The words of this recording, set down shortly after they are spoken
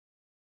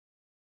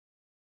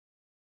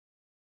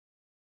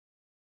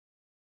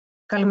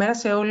Καλημέρα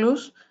σε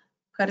όλους.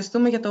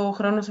 Ευχαριστούμε για το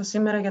χρόνο σας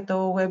σήμερα για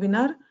το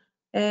webinar.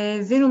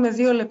 Δίνουμε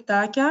 2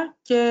 λεπτάκια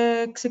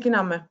και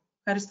ξεκινάμε.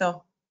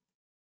 Ευχαριστώ.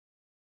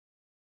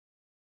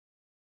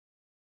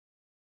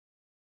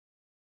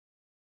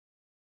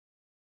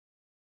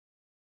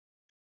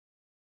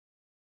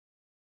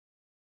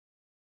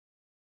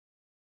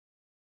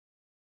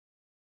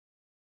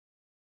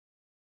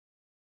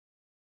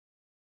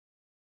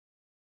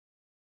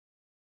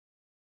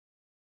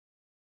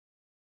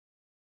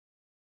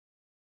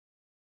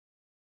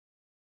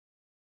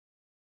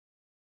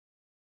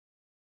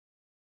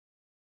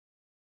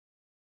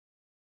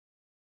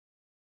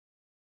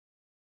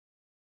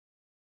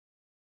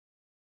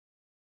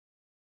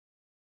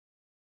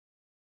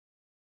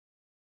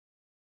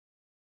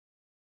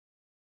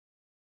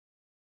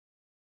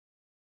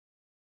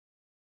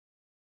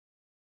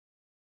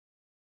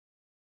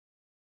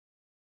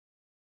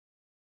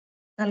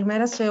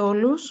 Καλημέρα σε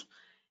όλους.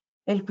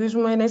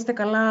 Ελπίζουμε να είστε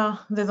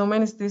καλά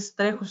δεδομένης της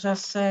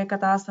τρέχουσας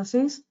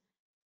κατάστασης.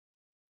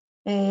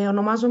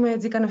 Ονομάζομαι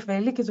Τζίκα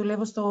Νεφέλη και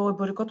δουλεύω στο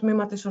εμπορικό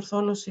τμήμα της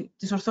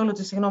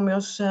Orthology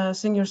ως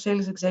Senior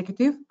Sales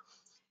Executive.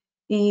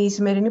 Η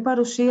σημερινή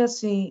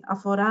παρουσίαση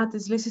αφορά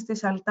τις λύσεις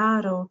της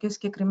Altaro και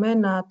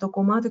συγκεκριμένα το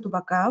κομμάτι του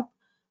backup,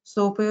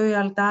 στο οποίο η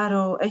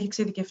Altaro έχει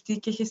εξειδικευτεί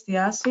και έχει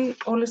εστιάσει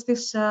όλες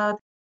τις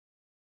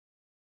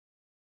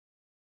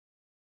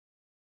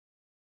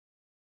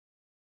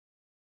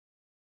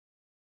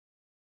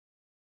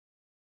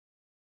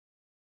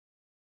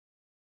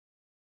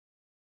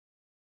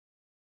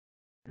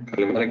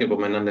Καλημέρα και από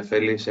μένα,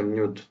 Νεφέλη, σε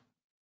mute.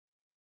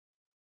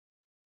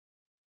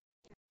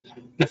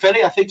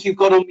 Nefeli, I think you've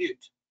got on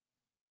mute.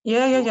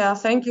 Yeah,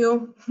 thank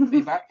you. Are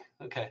you back?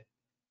 Okay.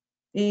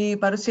 Η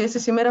παρουσίαση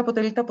σήμερα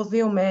αποτελείται από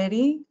 2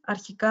 μέρη.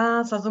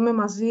 Αρχικά θα δούμε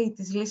μαζί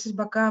τις λύσεις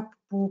backup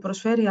που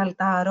προσφέρει η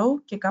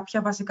Altaro και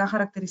κάποια βασικά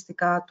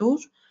χαρακτηριστικά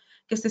τους.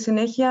 Και στη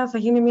συνέχεια θα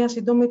γίνει μια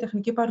σύντομη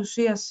τεχνική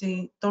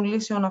παρουσίαση των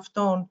λύσεων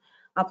αυτών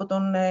από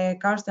τον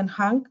Karsten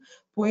Hank,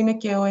 που είναι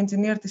και ο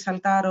engineer της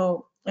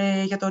Altaro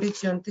για το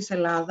region της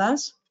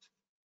Ελλάδας.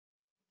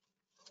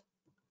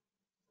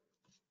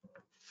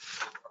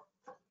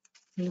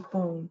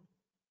 Λοιπόν.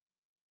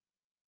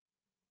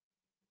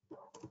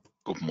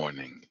 Good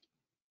morning.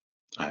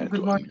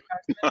 Good morning.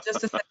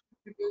 Just a second,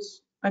 because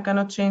I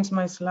cannot change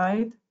my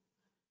slide.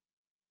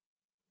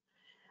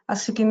 Ας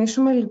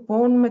ξεκινήσουμε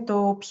λοιπόν με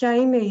το ποια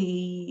είναι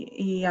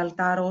η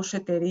Altaro ως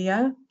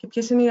εταιρεία και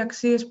ποιες είναι οι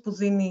αξίες που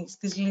δίνει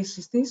στις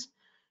λύσεις της.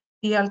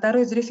 Η Altaro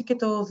ιδρύθηκε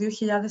το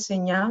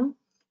 2009,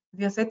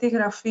 διαθέτει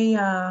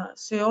γραφεία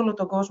σε όλο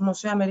τον κόσμο,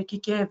 σε Αμερική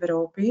και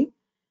Ευρώπη.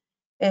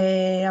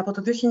 Από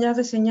το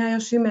 2009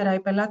 έως σήμερα οι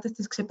πελάτες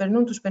της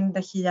ξεπερνούν τους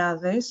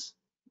 50.000,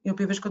 οι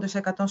οποίοι βρίσκονται σε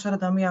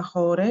 141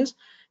 χώρες,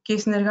 και οι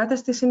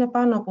συνεργάτες της είναι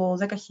πάνω από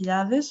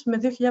 10.000, με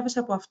 2.000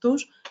 από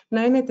αυτούς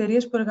να είναι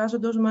εταιρείες που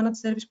εργάζονται ως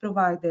Managed Service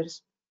Providers.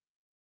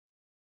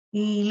 Οι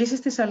λύσεις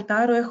της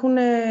Altaro έχουν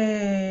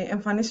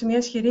εμφανίσει μια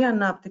ισχυρή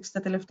ανάπτυξη τα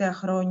τελευταία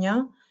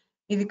χρόνια,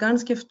 ειδικά αν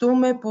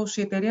σκεφτούμε πως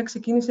η εταιρεία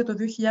ξεκίνησε το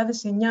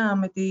 2009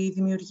 με τη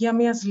δημιουργία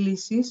μιας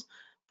λύσης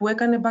που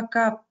έκανε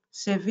backup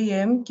σε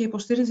VM και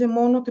υποστήριζε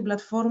μόνο την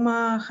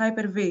πλατφόρμα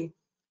Hyper-V.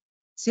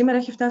 Σήμερα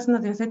έχει φτάσει να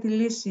διαθέτει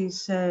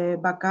λύσεις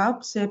backup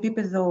σε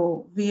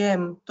επίπεδο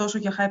VM τόσο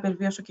για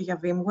Hyper-V όσο και για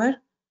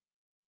VMware,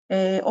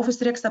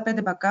 Office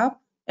 365 backup,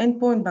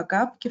 Endpoint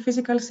backup και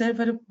Physical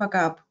Server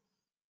backup.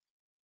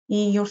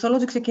 Η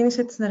Orthology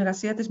ξεκίνησε τη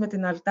συνεργασία της με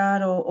την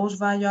Altaro ως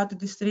Value Added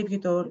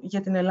Distributor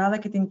για την Ελλάδα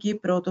και την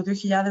Κύπρο το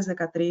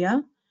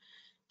 2013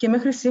 και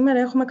μέχρι σήμερα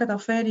έχουμε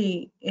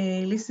καταφέρει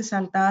λύσεις της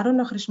Altaro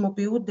να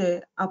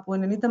χρησιμοποιούνται από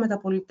 90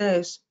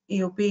 μεταπωλητές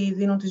οι οποίοι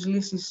δίνουν τις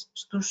λύσεις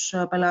στους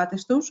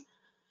πελάτες τους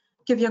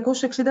και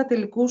 260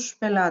 τελικούς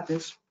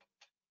πελάτες.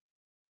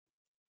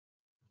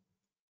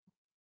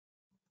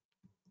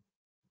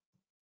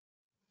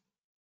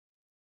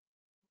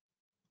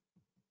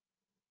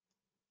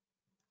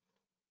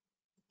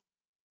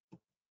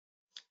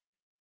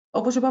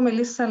 Όπως είπαμε, οι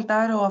λύσεις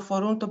Altaro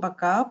αφορούν το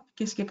backup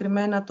και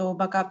συγκεκριμένα το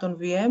backup των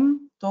VM,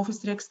 το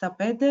Office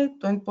 365,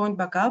 το Endpoint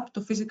backup,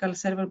 το Physical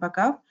Server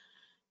backup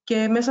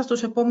και μέσα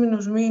στους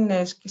επόμενους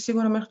μήνες και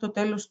σίγουρα μέχρι το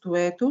τέλος του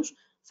έτους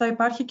θα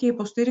υπάρχει και η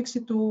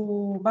υποστήριξη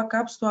του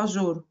backup στο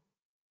Azure.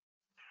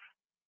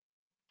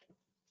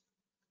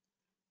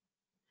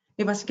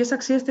 Οι βασικές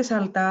αξίες της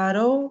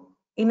Altaro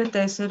είναι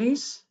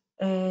 4.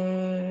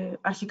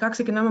 Αρχικά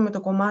ξεκινάμε με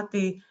το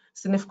κομμάτι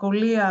στην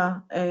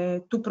ευκολία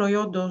του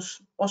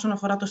προϊόντος όσον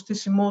αφορά το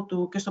στήσιμό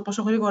του και στο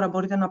πόσο γρήγορα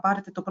μπορείτε να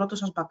πάρετε το πρώτο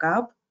σας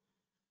backup.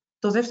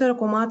 Το δεύτερο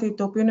κομμάτι,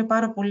 το οποίο είναι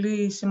πάρα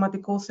πολύ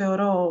σημαντικό,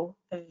 θεωρώ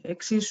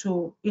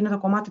εξίσου, είναι το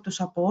κομμάτι του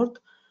support,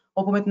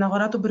 όπου με την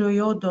αγορά των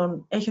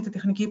προϊόντων έχετε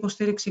τεχνική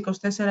υποστήριξη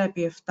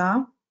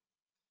 24/7.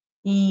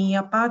 Η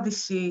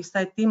απάντηση στα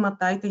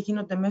αιτήματα είτε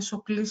γίνονται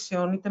μέσω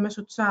κλήσεων, είτε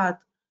μέσω chat,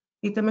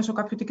 είτε μέσω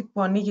κάποιου ticket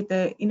που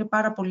ανοίγεται, είναι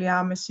πάρα πολύ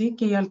άμεση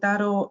και η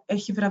Altaro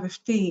έχει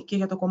βραβευτεί και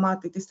για το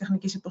κομμάτι της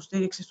τεχνικής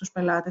υποστήριξης στους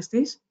πελάτες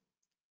της.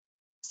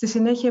 Στη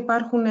συνέχεια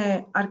υπάρχουν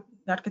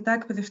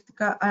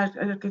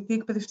αρκετοί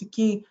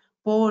εκπαιδευτικοί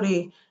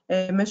πόροι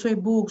μέσω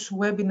e-books,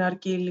 webinar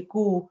και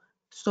υλικού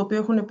στο οποίο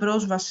έχουν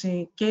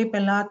πρόσβαση και οι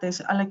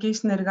πελάτες αλλά και οι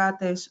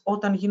συνεργάτες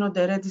όταν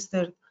γίνονται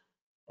registered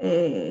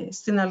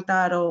στην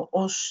Altaro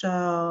ως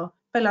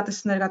πελάτες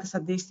συνεργάτες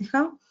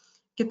αντίστοιχα.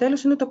 Και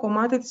τέλος είναι το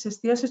κομμάτι της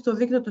εστίασης στο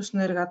δίκτυο των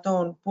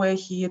συνεργατών που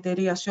έχει η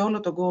εταιρεία σε όλο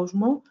τον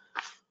κόσμο,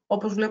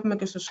 όπως βλέπουμε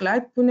και στο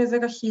slide, που είναι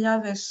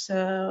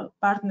 10.000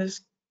 partners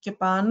και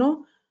πάνω,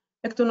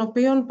 εκ των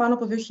οποίων πάνω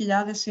από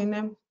 2.000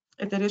 είναι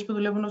εταιρείες που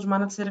δουλεύουν ως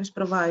managed service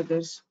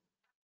providers.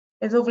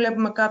 Εδώ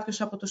βλέπουμε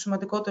κάποιους από τους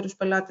σημαντικότερους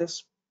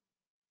πελάτες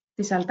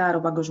της Altaro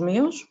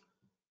παγκοσμίως,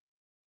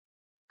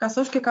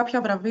 καθώς και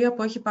κάποια βραβεία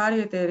που έχει πάρει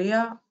η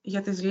εταιρεία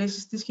για τις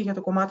λύσεις της και για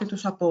το κομμάτι του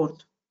support.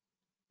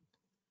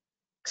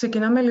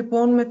 Ξεκινάμε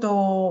λοιπόν με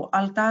το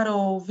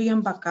Altaro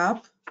VM Backup,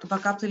 το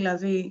backup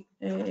δηλαδή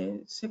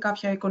σε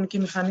κάποια εικονική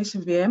μηχανή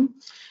CVM,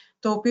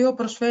 το οποίο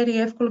προσφέρει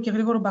εύκολο και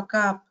γρήγορο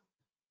backup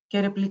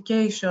και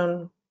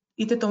replication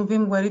είτε των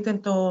VMware είτε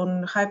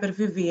των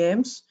Hyper-V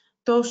VMs,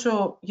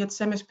 τόσο για τις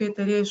MSP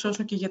εταιρείες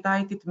όσο και για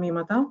τα IT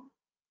τμήματα.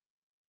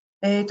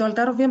 Το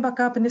Altaro VM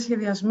Backup είναι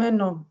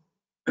σχεδιασμένο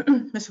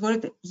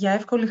για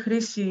εύκολη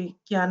χρήση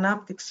και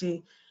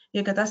ανάπτυξη. Η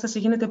εγκατάσταση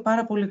γίνεται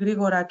πάρα πολύ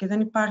γρήγορα και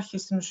δεν υπάρχει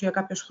στην ουσία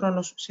κάποιος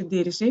χρόνος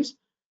συντήρησης.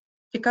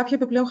 Και κάποια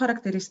επιπλέον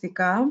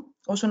χαρακτηριστικά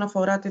όσον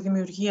αφορά τη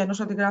δημιουργία ενός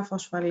αντιγράφου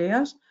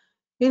ασφαλείας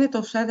είναι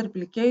το offsite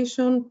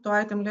replication, το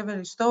item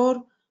level restore,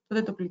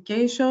 το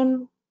deduplication,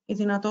 η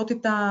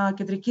δυνατότητα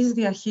κεντρικής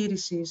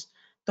διαχείρισης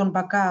των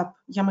backup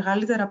για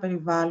μεγαλύτερα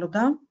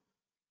περιβάλλοντα,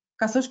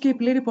 καθώς και η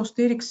πλήρη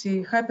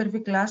υποστήριξη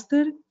Hyper-V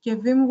Cluster και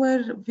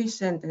VMware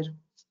vCenter.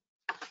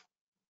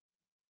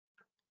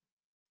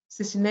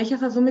 Στη συνέχεια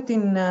θα δούμε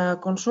την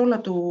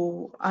κονσόλα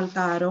του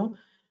Altaro,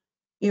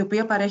 η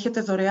οποία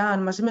παρέχεται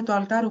δωρεάν μαζί με το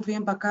Altaro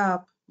VM Backup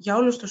για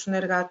όλους τους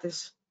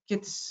συνεργάτες και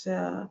τις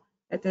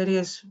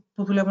εταιρείες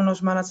που δουλεύουν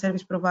ως Managed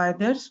Service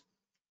Providers,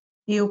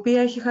 η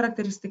οποία έχει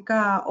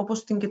χαρακτηριστικά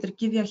όπως την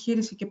κεντρική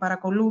διαχείριση και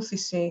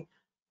παρακολούθηση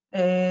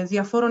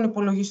διαφόρων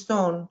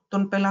υπολογιστών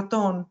των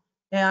πελατών,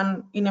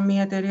 εάν είναι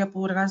μια εταιρεία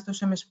που εργάζεται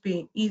ως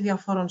MSP ή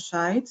διαφόρων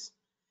sites.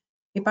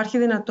 Υπάρχει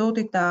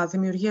δυνατότητα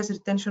δημιουργίας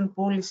retention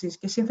policies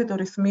και σύνθετων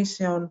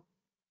ρυθμίσεων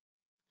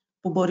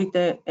που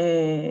μπορείτε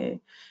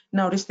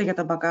να ορίσετε για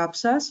τα backup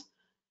σας.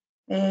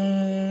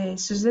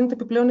 Σας δίνεται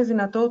επιπλέον η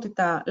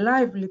δυνατότητα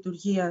live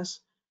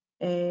λειτουργίας,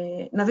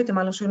 να δείτε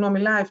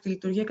live τη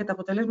λειτουργία και τα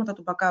αποτελέσματα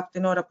του backup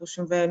την ώρα που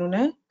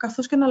συμβαίνουν,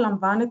 καθώς και να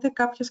λαμβάνετε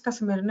κάποιες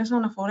καθημερινές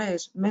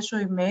αναφορές μέσω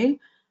email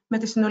με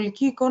τη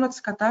συνολική εικόνα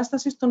της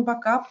κατάστασης των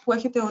backup που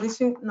έχετε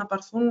ορίσει να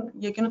πάρθουν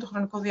για εκείνο το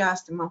χρονικό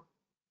διάστημα.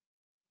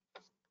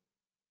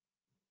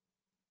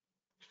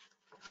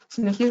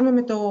 Συνεχίζουμε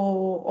με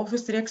το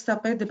Office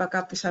 365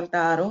 Backup της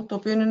Altaro, το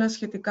οποίο είναι ένα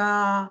σχετικά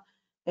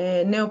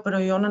νέο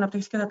προϊόν,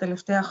 αναπτύχθηκε τα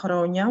τελευταία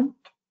χρόνια.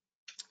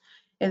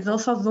 Εδώ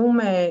θα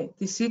δούμε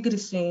τη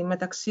σύγκριση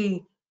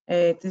μεταξύ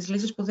της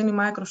λύσης που δίνει η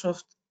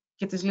Microsoft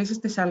και της λύσης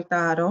της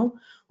Altaro,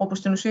 όπου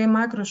στην ουσία η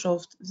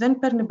Microsoft δεν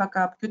παίρνει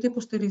backup και ούτε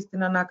υποστηρίζει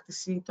την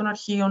ανάκτηση των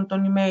αρχείων,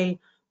 των email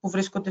που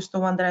βρίσκονται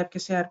στο OneDrive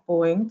και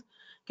SharePoint,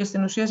 και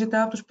στην ουσία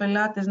ζητά από τους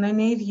πελάτες να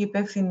είναι οι ίδιοι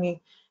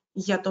υπεύθυνοι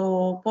για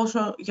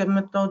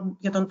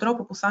τον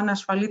τρόπο που θα είναι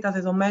ασφαλή τα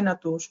δεδομένα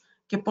τους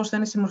και πώς θα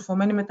είναι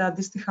συμμορφωμένοι με τα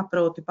αντίστοιχα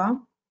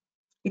πρότυπα.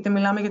 Είτε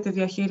μιλάμε για τη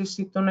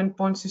διαχείριση των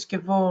endpoint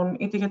συσκευών,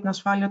 είτε για την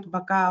ασφάλεια του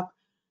backup,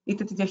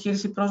 είτε τη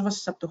διαχείριση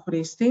πρόσβασης από το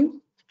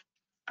χρήστη.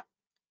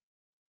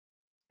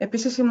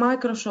 Επίσης, η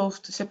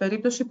Microsoft, σε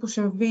περίπτωση που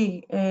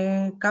συμβεί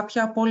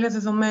κάποια απώλεια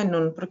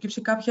δεδομένων,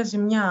 προκύψει κάποια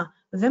ζημιά,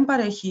 δεν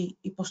παρέχει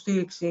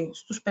υποστήριξη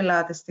στους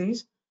πελάτες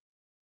της.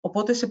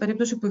 Οπότε, σε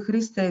περίπτωση που οι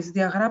χρήστες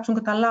διαγράψουν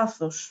κατά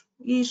λάθος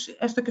ή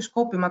έστω και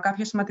σκόπιμα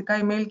κάποια σημαντικά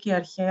email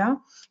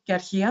και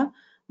αρχεία,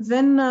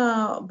 δεν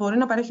μπορεί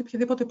να παρέχει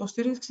οποιαδήποτε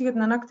υποστήριξη για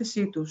την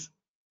ανάκτησή τους.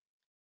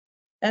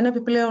 Ένα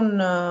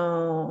επιπλέον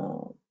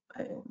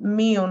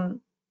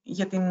μείον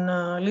για την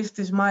λύση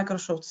της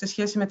Microsoft σε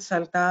σχέση με τις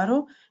Altaro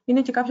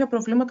είναι και κάποια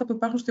προβλήματα που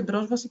υπάρχουν στην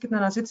πρόσβαση και την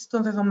αναζήτηση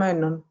των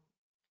δεδομένων.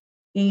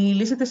 Η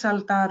λύση της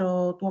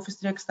Altaro του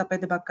Office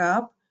 365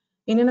 Backup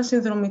είναι ένα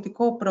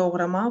συνδρομητικό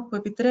πρόγραμμα που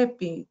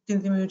επιτρέπει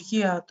την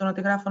δημιουργία των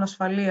αντιγράφων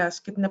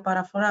ασφαλείας και την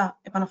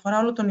επαναφορά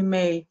όλων των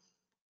email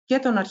και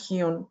των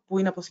αρχείων που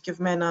είναι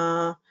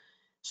αποθηκευμένα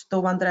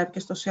στο OneDrive και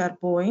στο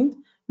SharePoint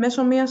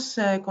μέσω μιας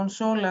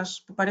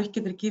κονσόλας που παρέχει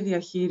κεντρική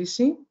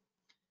διαχείριση,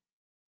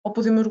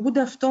 όπου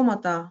δημιουργούνται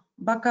αυτόματα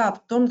backup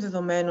των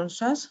δεδομένων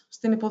σας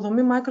στην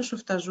υποδομή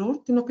Microsoft Azure,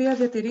 την οποία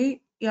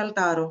διατηρεί η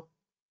Altaro.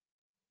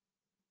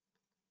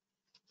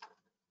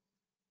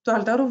 Το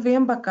Altaro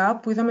VM Backup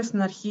που είδαμε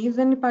στην αρχή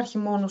δεν υπάρχει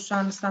μόνο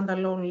σαν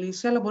standalone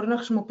λύση, αλλά μπορεί να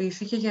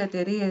χρησιμοποιηθεί και για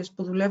εταιρείες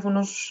που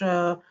δουλεύουν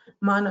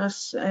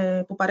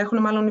που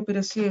παρέχουν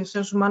υπηρεσίες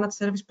ως Managed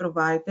Service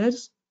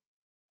Providers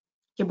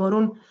και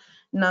μπορούν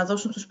να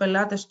δώσουν στους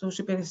πελάτες τους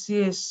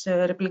υπηρεσίες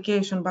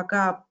replication,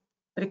 backup,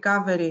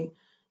 recovery,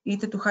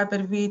 είτε του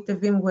Hyper-V, είτε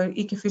VMware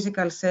ή και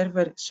physical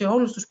server σε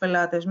όλους τους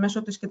πελάτες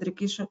μέσω της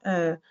κεντρικής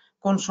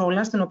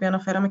κονσόλας, την οποία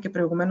αναφέραμε και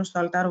προηγουμένως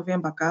στο Altaro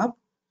VM Backup.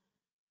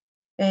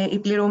 Η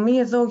πληρωμή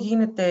εδώ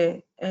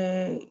γίνεται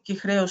και η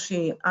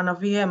χρέωση ανά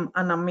VM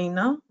ανά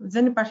μήνα,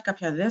 δεν υπάρχει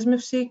κάποια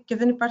δέσμευση και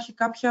δεν υπάρχει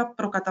κάποια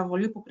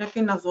προκαταβολή που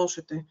πρέπει να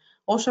δώσετε.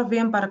 Όσα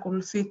VM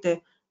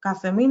παρακολουθείτε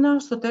κάθε μήνα,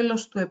 στο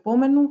τέλος του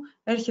επόμενου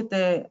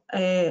έρχεται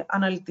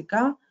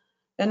αναλυτικά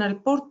ένα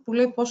report που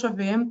λέει πόσα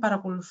VM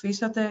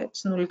παρακολουθήσατε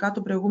συνολικά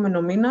τον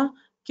προηγούμενο μήνα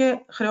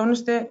και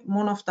χρεώνεστε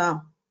μόνο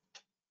αυτά.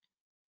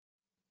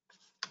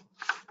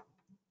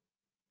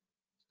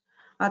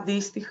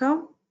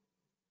 Αντίστοιχα,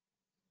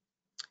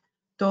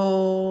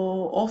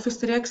 το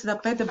Office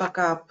 365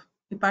 Backup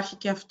υπάρχει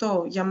και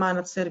αυτό για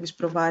Managed Service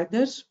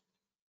Providers.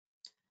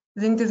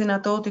 Δίνει τη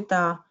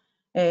δυνατότητα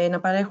να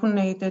παρέχουν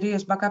οι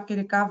εταιρείες backup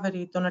και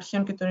recovery των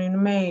αρχείων και των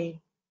email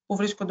που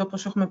βρίσκονται,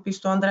 όπως έχουμε πει,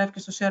 στο OneDrive και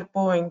στο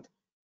SharePoint,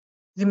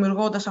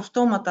 δημιουργώντας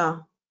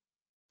αυτόματα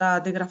τα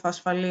αντίγραφα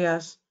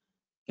ασφαλείας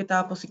και τα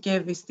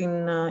αποθηκεύει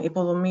στην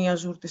υποδομή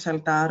Azure της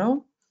Altaro.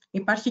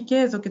 Υπάρχει και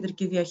εδώ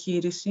κεντρική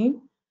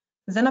διαχείριση.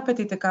 Δεν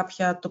απαιτείται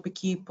κάποια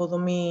τοπική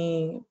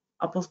υποδομή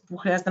που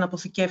χρειάζεται να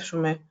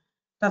αποθηκεύσουμε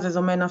τα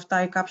δεδομένα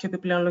αυτά ή κάποιο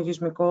επιπλέον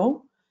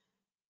λογισμικό.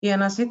 Η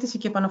αναζήτηση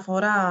και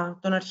επαναφορά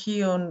των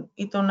αρχείων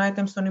ή των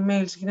items των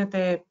emails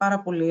γίνεται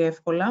πάρα πολύ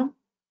εύκολα.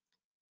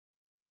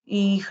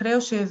 Η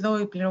χρέωση εδώ,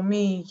 η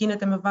πληρωμή,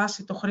 γίνεται με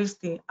βάση το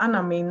χρήστη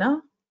ανά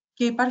μήνα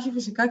και υπάρχει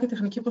φυσικά και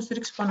τεχνική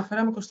υποστήριξη που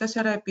αναφέραμε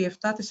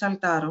 24/7 της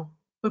Altaro,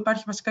 που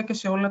υπάρχει βασικά και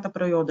σε όλα τα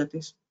προϊόντα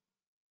της.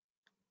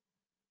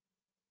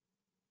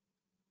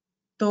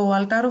 Το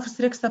Altaro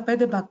Office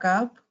 365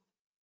 Backup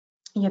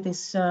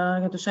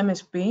για τους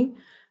MSP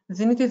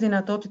δίνει τη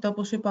δυνατότητα,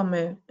 όπως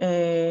είπαμε,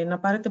 να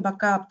πάρετε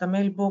backup τα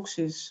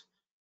mailboxes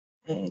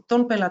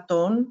των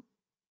πελατών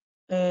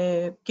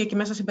και εκεί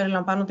μέσα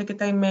συμπεριλαμβάνονται και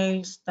τα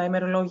emails, τα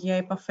ημερολόγια,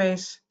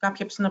 επαφές,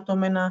 κάποια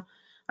συναπτωμένα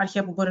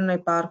αρχεία που μπορεί να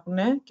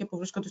υπάρχουν και που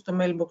βρίσκονται στο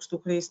mailbox του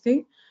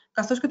χρήστη,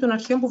 καθώς και των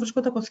αρχείων που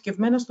βρίσκονται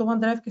αποθηκευμένα στο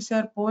OneDrive και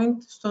SharePoint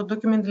στο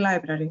Document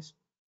Libraries.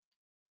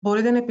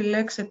 Μπορείτε να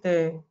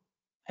επιλέξετε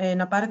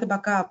να πάρετε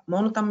backup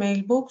μόνο τα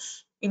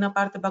mailbox ή να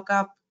πάρετε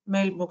backup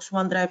mailbox,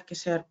 OneDrive και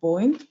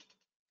SharePoint.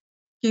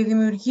 Και η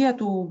δημιουργία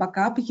του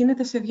backup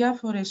γίνεται σε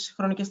διάφορες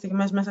χρονικές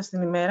στιγμές μέσα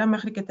στην ημέρα,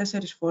 μέχρι και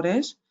 4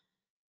 φορές,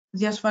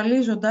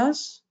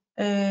 διασφαλίζοντας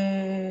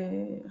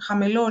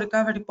χαμηλό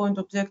recovery point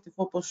objective,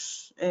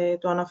 όπως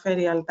το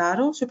αναφέρει η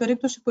Altaro, σε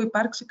περίπτωση που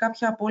υπάρξει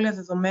κάποια απώλεια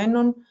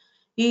δεδομένων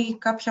ή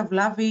κάποια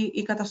βλάβη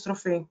ή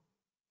καταστροφή.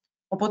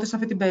 Οπότε, σε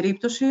αυτή την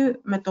περίπτωση,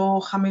 με το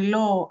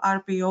χαμηλό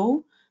RPO,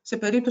 σε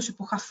περίπτωση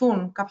που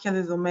χαθούν κάποια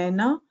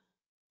δεδομένα,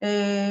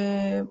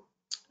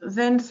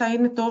 δεν θα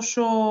είναι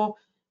τόσο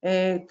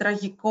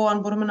τραγικό, αν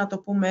μπορούμε να το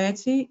πούμε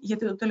έτσι,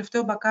 γιατί το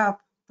τελευταίο backup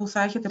που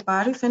θα έχετε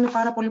πάρει θα είναι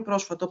πάρα πολύ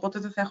πρόσφατο, οπότε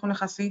δεν θα έχουν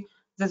χαθεί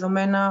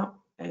δεδομένα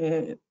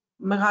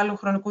μεγάλου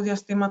χρονικού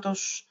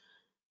διαστήματος,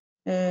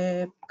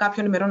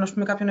 κάποιων ημερών, ας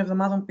πούμε, κάποιων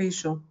εβδομάδων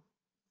πίσω.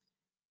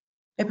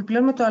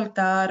 Επιπλέον, με το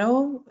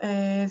Altaro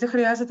δεν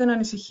χρειάζεται να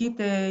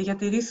ανησυχείτε για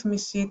τη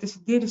ρύθμιση, τη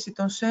συντήρηση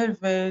των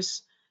servers,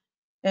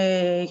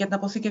 για την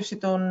αποθήκευση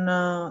των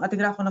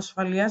αντιγράφων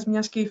ασφαλείας,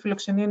 μιας και η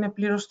φιλοξενία είναι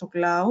πλήρως στο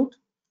cloud.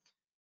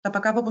 Τα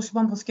backup, όπως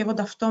είπαμε,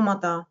 αποθηκεύονται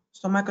αυτόματα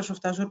στο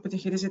Microsoft Azure που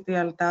διαχειρίζεται η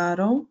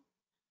Altaro,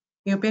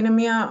 η οποία είναι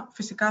μια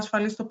φυσικά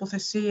ασφαλής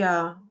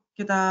τοποθεσία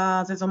και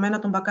τα δεδομένα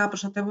των backup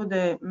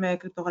προστατεύονται με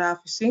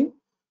κρυπτογράφηση.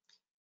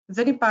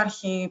 Δεν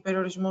υπάρχει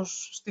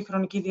περιορισμός στη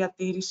χρονική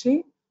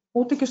διατήρηση,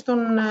 ούτε και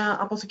στον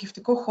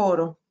αποθηκευτικό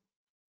χώρο.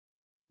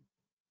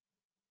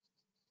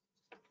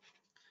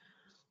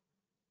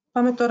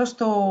 Πάμε τώρα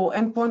στο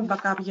endpoint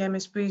backup για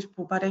MSPs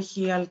που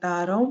παρέχει η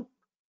Altaro,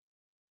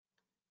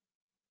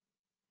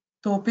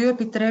 το οποίο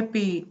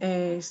επιτρέπει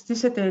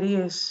στις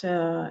εταιρείες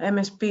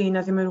MSP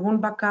να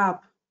δημιουργούν backup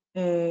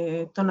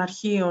των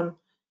αρχείων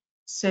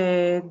σε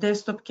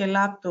desktop και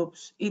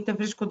laptops, είτε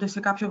βρίσκονται σε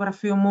κάποιο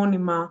γραφείο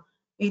μόνιμα,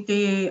 είτε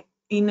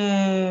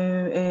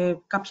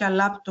είναι κάποια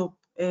laptop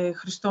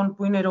χρηστών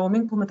που είναι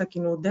roaming, που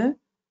μετακινούνται.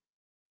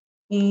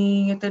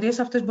 Οι εταιρείες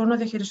αυτές μπορούν να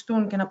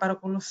διαχειριστούν και να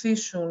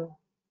παρακολουθήσουν,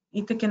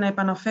 είτε και να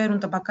επαναφέρουν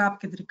τα backup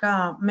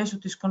κεντρικά μέσω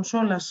της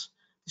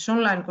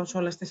online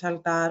κονσόλας της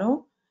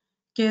Altaro.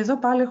 Και εδώ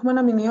πάλι έχουμε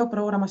ένα μηνιαίο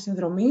πρόγραμμα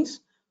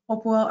συνδρομής,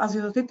 όπου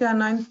αδειοδοτείται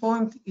ανά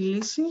endpoint η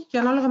λύση και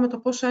ανάλογα με το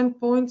πόσα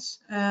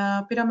endpoints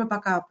πήραμε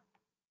backup.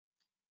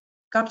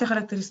 Κάποια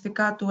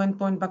χαρακτηριστικά του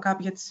endpoint backup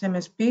για τις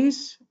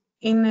MSPs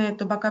είναι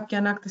το backup και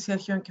ανάκτηση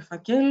αρχείων και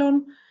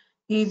φακέλων,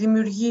 η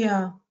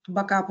δημιουργία του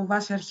backup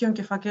βάσει αρχείων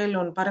και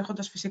φακέλων,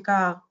 παρέχοντας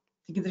φυσικά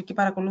την κεντρική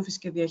παρακολούθηση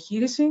και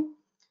διαχείριση,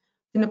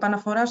 την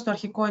επαναφορά στο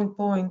αρχικό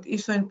endpoint ή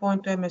στο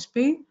endpoint του MSP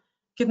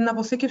και την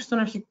αποθήκευση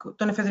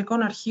των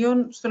εφεδρικών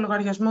αρχείων στο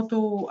λογαριασμό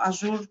του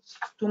Azure,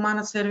 του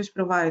Managed Service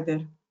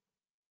Provider.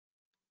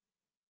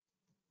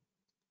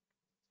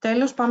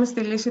 Τέλος, πάμε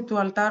στη λύση του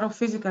Altaro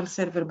Physical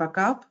Server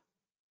Backup,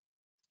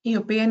 η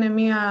οποία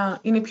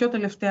είναι η πιο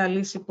τελευταία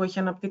λύση που έχει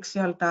αναπτύξει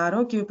η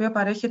Altaro και η οποία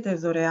παρέχεται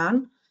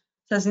δωρεάν.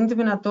 Σας δίνει τη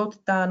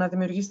δυνατότητα να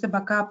δημιουργήσετε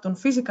backup των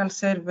physical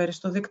server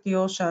στο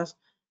δίκτυό σας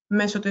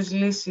μέσω της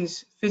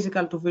λύσης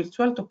physical to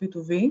virtual, το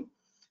P2V,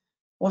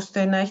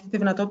 ώστε να έχετε τη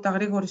δυνατότητα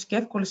γρήγορης και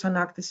εύκολης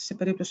ανάκτησης σε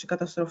περίπτωση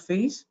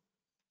καταστροφής.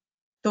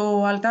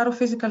 Το Altaro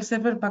Physical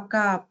Server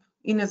Backup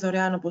είναι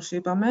δωρεάν, όπως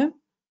είπαμε.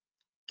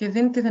 και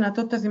δίνει τη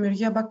δυνατότητα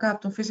δημιουργία backup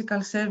των physical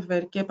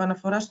server και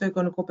επαναφορά στο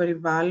εικονικό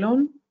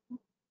περιβάλλον.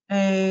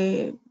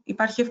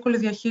 Υπάρχει εύκολη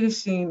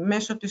διαχείριση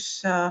μέσω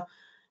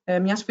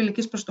μιας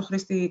φιλικής προς το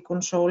χρήστη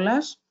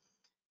κονσόλας.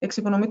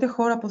 Εξοικονομείται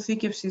χώρο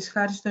αποθήκευσης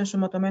χάρη στο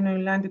ενσωματωμένο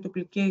inline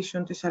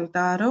duplication της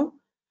Altaro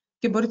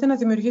και μπορείτε να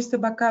δημιουργήσετε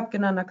backup και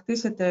να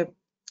ανακτήσετε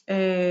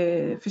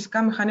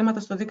φυσικά μηχανήματα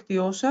στο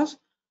δίκτυό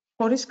σας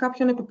χωρίς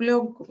κάποιο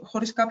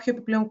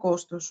επιπλέον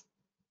κόστος.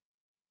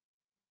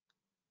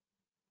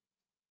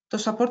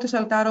 Το support της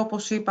Altaro,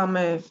 όπως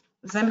είπαμε,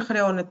 δεν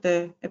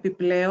χρεώνεται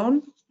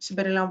επιπλέον.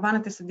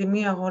 Συμπεριλαμβάνεται στην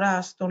τιμή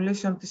αγοράς των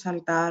λύσεων της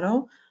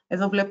Altaro.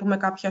 Εδώ βλέπουμε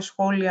κάποια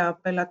σχόλια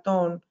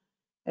πελατών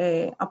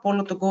από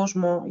όλο τον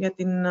κόσμο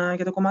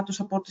για το κομμάτι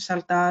του support της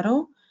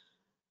Altaro.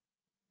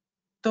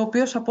 Το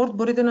οποίο support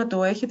μπορείτε να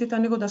το έχετε είτε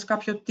ανοίγοντας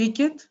κάποιο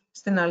ticket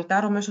στην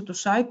Altaro μέσω του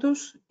site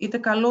τους, είτε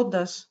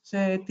καλώντας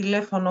σε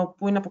τηλέφωνο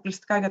που είναι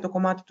αποκλειστικά για το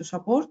κομμάτι του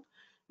support,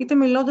 είτε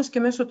μιλώντας και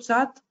μέσω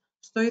chat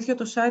στο ίδιο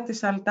το site της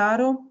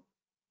Altaro.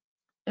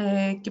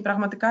 Και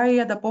πραγματικά η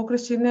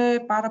ανταπόκριση είναι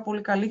πάρα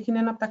πολύ καλή και είναι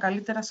ένα από τα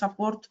καλύτερα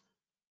support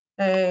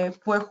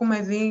που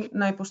έχουμε δει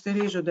να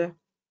υποστηρίζονται.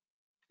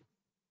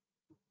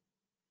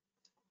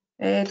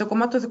 Το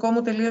κομμάτι το δικό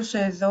μου τελείωσε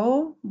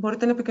εδώ.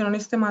 Μπορείτε να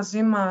επικοινωνήσετε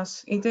μαζί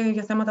μας είτε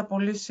για θέματα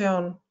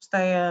πωλήσεων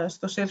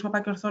στο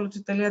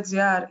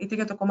sales.orthology.gr είτε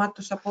για το κομμάτι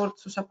του support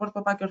στο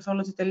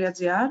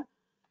support.orthology.gr.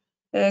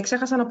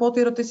 Ξέχασα να πω ότι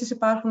οι ερωτήσεις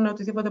υπάρχουν,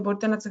 οτιδήποτε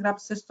μπορείτε να τις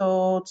γράψετε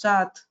στο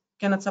chat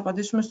και να τις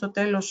απαντήσουμε στο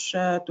τέλος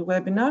του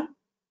webinar.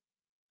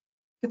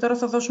 Και τώρα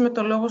θα δώσουμε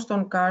το λόγο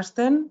στον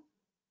Κάρστεν.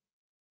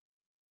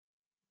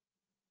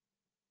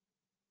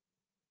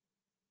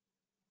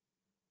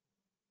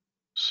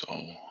 So,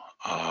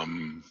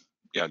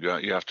 yeah,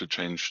 you have to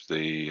change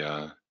the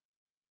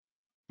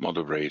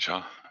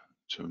moderator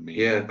to me.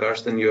 Yeah,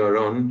 Karsten, you are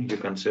on. You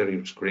can share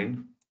your screen.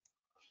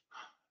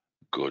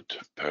 Good,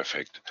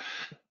 perfect.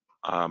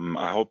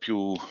 I hope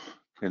you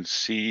can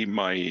see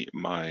my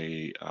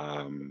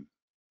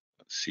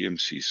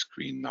CMC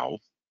screen now.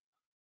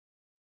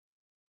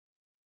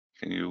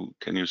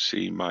 Can you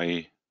see my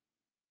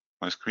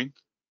screen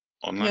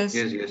online?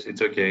 Yes,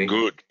 it's okay.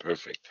 Good,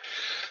 perfect.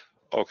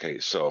 Okay,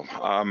 so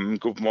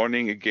good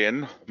morning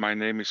again. My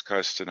name is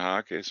Karsten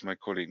Haag. As my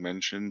colleague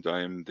mentioned, I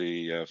am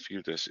the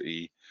Field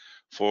SE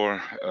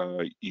for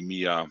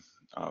EMEA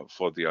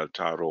for the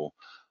Altaro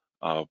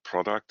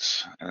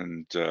products,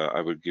 and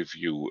I will give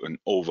you an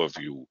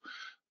overview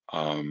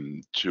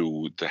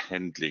to the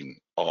handling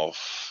of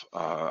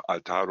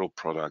Altaro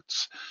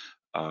products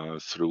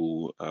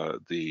through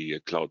the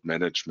cloud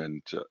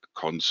management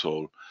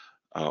console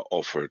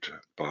offered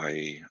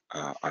by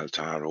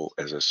Altaro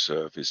as a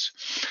service.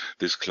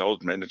 This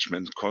cloud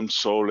management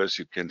console, as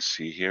you can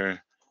see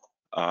here,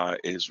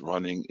 is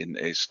running in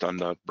a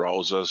standard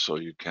browser, so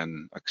you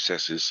can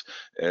access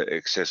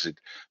it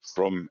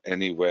from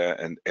anywhere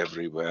and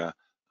everywhere.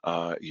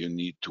 You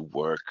need to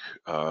work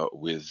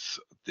with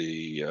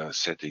the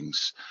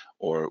settings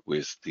or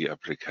with the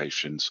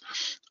applications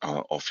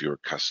of your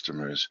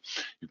customers.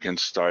 You can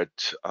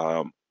start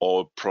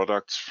all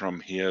products from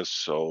here,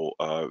 so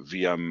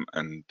VM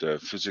and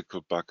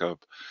physical backup.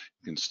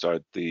 You can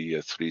start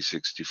the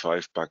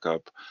 365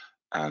 backup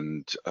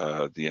and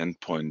the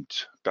endpoint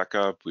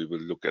backup. We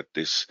will look at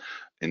this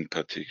in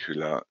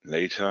particular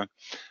later.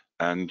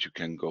 And you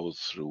can go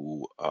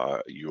through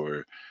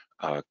your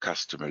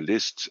customer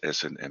lists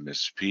as an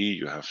MSP.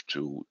 You have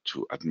to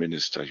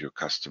administer your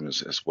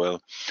customers as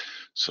well.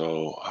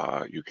 So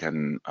you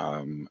can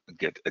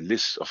get a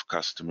list of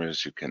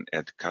customers, you can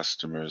add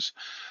customers,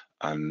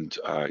 and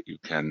you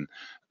can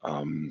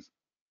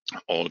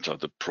alter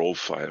the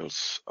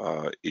profiles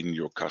in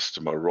your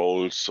customer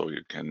roles. So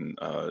you can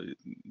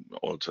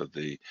alter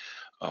the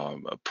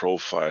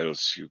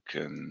profiles, you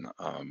can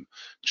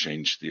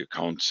change the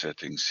account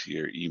settings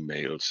here,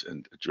 emails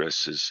and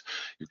addresses.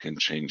 You can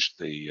change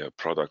the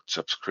product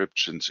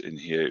subscriptions in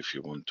here if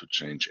you want to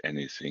change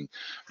anything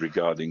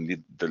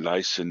regarding the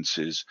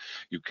licenses.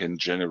 You can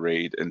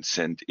generate and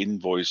send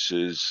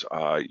invoices.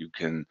 You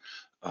can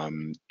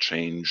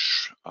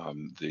change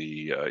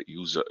the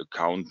user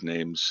account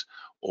names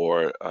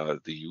or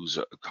the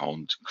user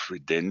account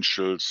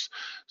credentials.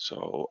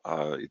 So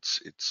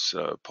it's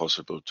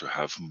possible to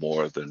have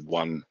more than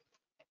one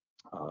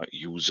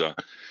user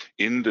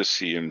in the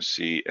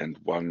CMC and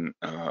one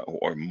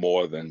or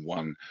more than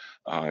one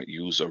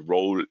user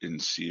role in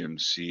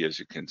CMC. As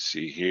you can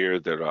see here,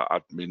 there are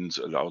admins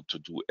allowed to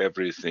do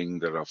everything.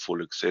 There are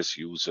full access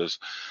users.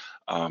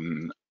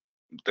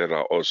 There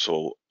are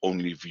also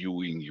only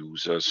viewing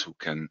users who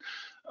can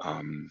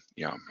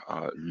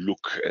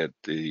look at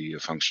the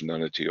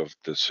functionality of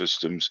the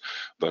systems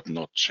but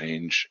not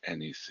change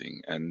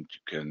anything. And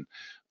you can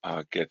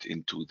get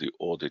into the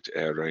audit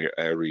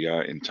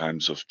area in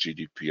times of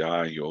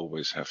GDPR. You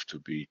always have to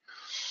be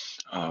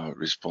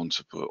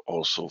responsible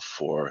also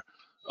for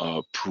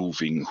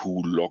proving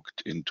who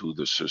logged into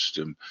the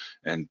system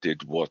and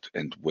did what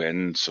and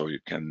when. So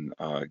you can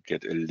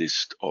get a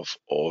list of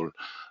all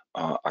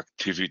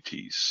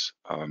activities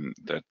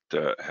that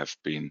have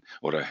been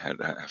or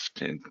have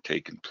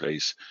taken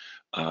place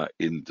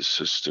in the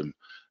system,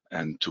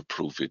 and to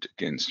prove it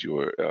against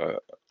your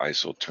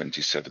ISO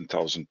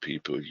 27000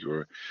 people,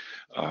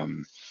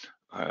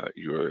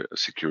 your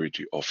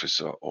security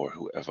officer, or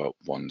whoever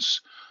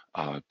wants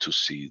to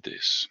see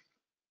this.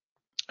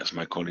 As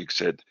my colleague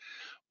said,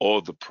 all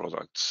the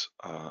products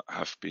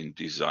have been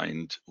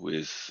designed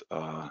with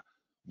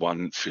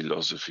one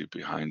philosophy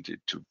behind it: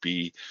 to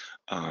be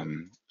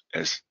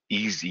as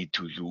easy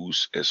to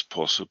use as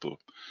possible,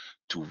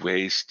 to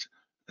waste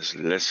as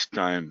less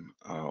time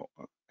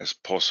as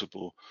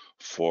possible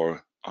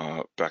for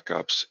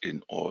backups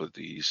in all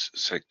these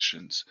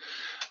sections.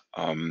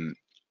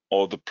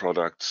 All the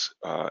products,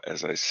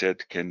 as I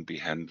said, can be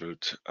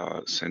handled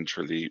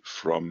centrally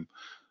from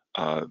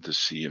the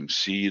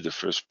CMC. The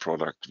first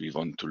product we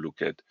want to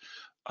look at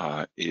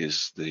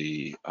is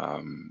the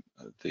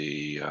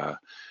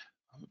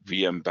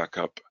VM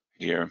backup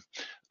here.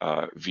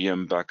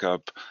 VM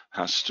backup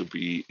has to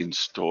be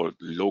installed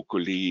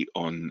locally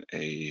on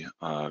a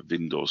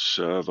Windows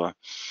server.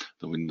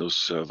 The Windows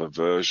Server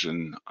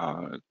version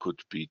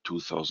could be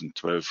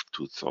 2012,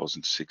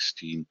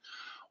 2016,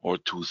 or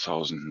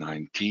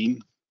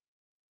 2019.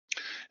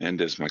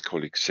 And as my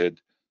colleague said,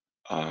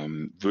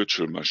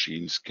 virtual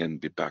machines can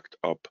be backed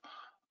up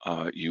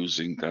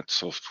using that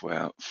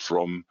software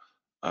from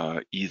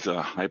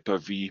either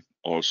Hyper-V,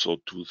 also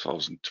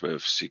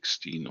 2012,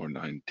 16, or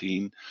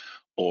 19,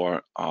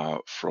 or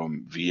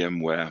from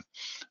VMware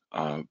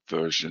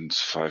versions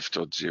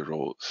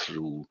 5.0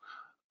 through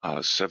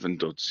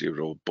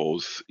 7.0,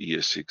 both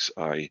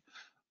ESXi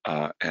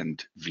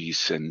and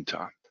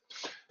vCenter.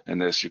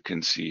 And as you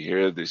can see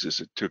here, this is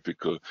a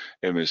typical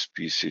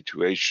MSP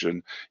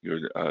situation.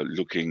 You're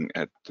looking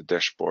at the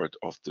dashboard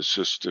of the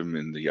system.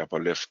 In the upper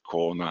left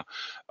corner,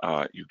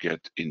 you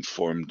get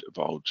informed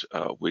about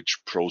which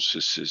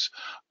processes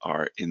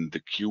are in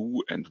the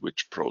queue and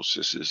which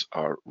processes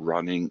are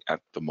running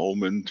at the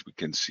moment. We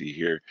can see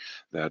here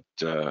that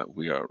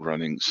we are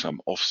running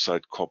some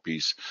offsite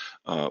copies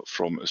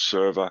from a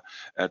server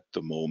at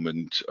the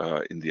moment.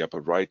 In the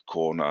upper right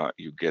corner,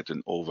 you get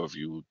an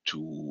overview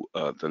to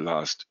the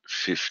last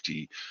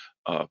 50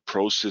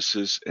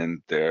 processes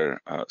and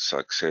their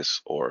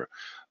success or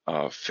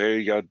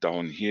failure.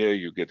 Down here,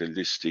 you get a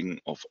listing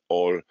of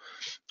all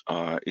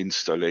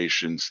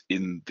installations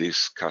in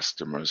this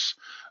customer's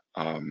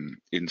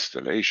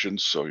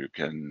installations, so you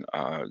can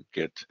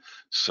get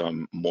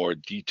some more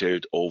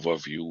detailed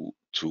overview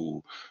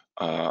to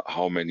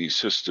how many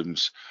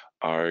systems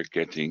are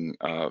getting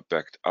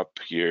backed up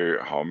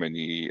here, how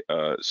many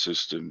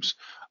systems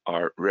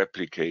are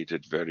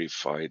replicated,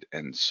 verified,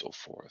 and so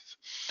forth.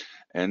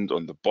 And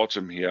on the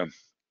bottom here,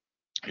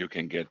 you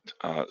can get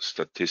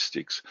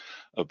statistics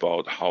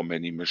about how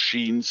many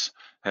machines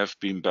have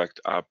been backed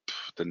up.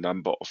 The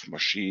number of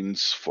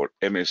machines for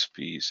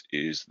MSPs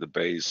is the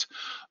base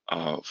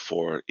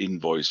for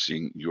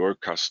invoicing your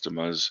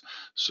customers.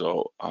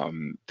 So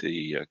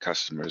the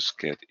customers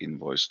get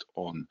invoiced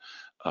on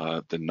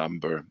the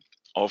number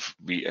of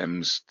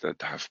VMs that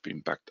have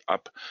been backed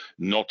up,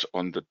 not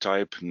on the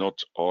type,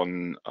 not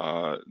on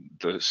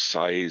the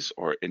size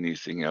or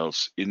anything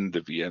else in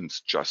the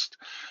VMs, just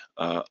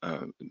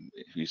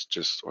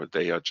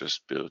they are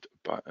just built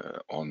by,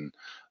 on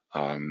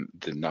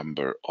the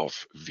number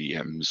of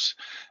VMs,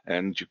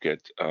 and you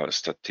get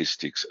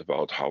statistics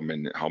about how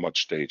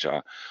much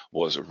data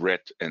was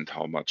read and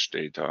how much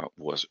data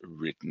was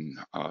written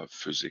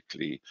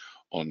physically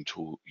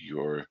onto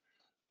your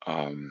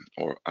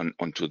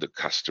onto the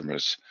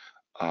customer's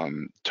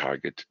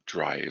target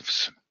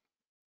drives.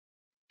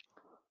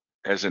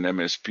 As an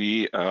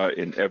MSP,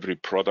 in every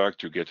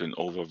product, you get an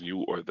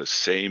overview or the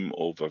same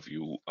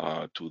overview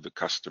to the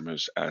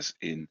customers as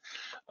in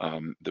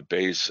the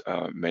base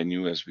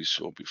menu, as we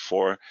saw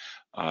before.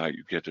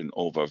 You get an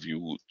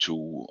overview to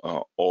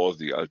all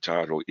the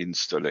Altaro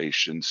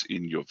installations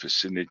in your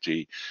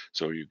vicinity.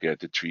 So you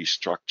get a tree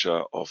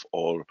structure of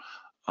all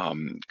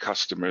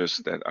customers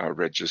that are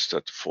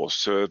registered for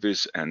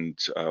service, and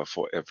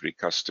for every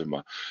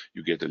customer,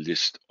 you get a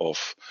list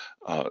of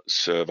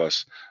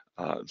servers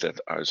that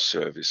are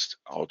serviced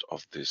out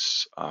of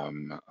this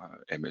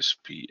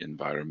MSP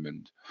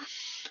environment.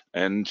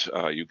 And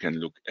you can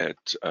look at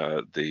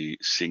the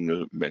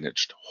single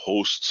managed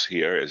hosts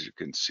here. As you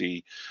can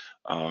see,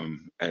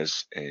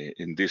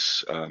 in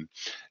this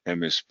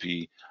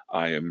MSP,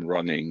 I am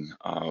running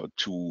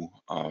two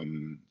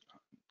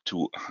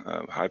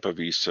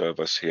Hyper-V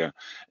servers here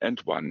and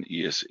one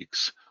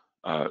ESX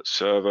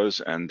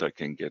servers, and I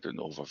can get an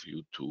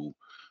overview to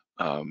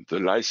the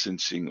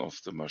licensing of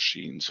the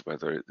machines,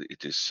 whether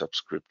it is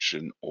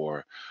subscription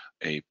or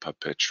a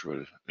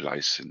perpetual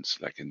license,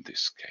 like in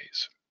this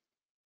case.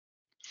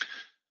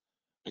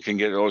 I can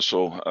get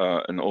also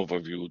an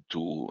overview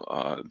to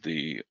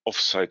the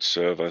offsite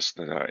servers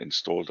that are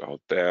installed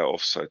out there.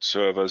 Offsite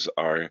servers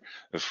are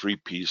a free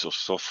piece of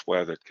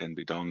software that can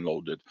be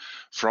downloaded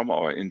from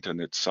our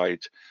internet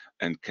site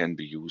and can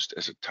be used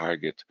as a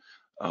target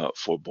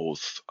for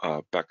both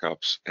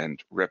backups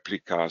and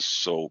replicas.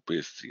 So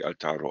with the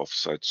Altaro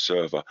offsite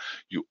server,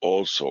 you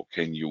also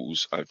can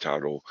use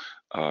Altaro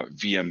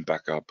VM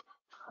backup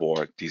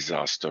for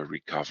disaster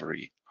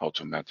recovery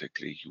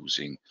automatically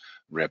using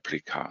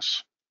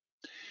replicas.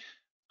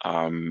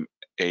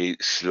 A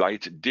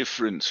slight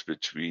difference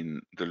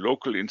between the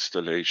local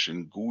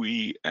installation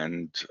GUI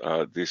and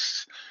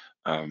this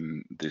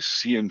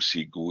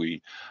CMC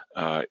GUI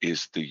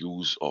is the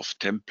use of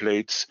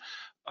templates.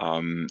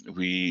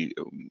 We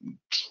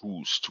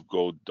choose to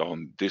go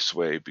down this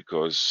way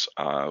because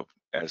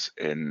as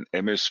an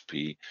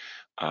MSP,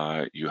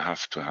 you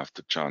have to have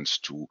the chance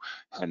to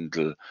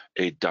handle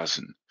a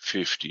dozen,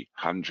 50,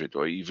 100,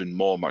 or even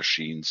more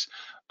machines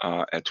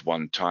at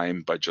one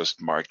time by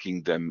just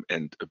marking them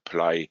and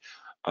apply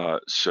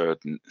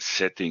certain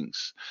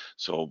settings.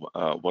 So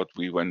what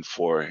we went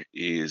for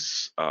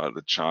is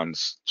the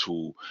chance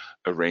to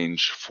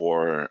arrange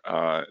for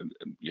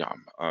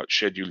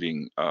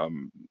scheduling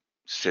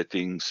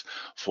settings,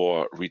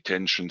 for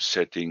retention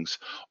settings,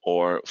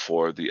 or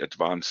for the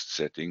advanced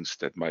settings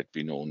that might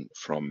be known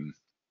from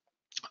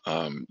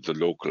the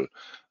local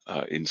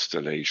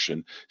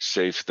installation,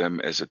 save them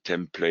as a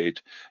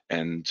template,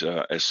 and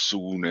as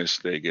soon as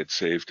they get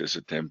saved as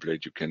a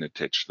template, you can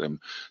attach them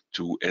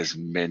to as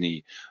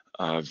many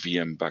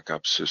VM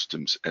backup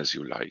systems as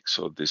you like.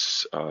 So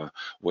this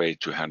way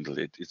to handle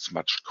it, it's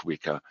much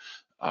quicker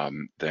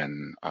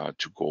than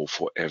to go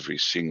for every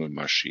single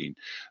machine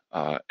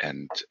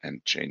and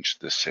change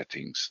the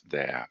settings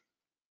there.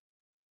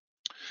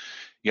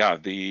 Yeah,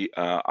 the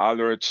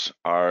alerts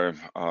are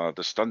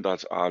the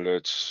standard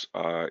alerts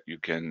you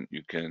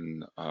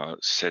can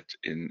set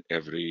in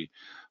every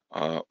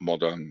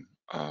modern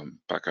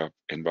backup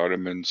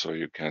environment, so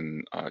you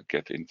can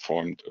get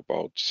informed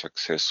about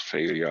success,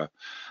 failure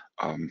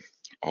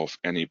of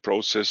any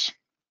process.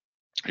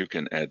 You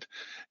can add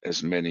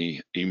as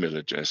many email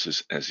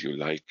addresses as you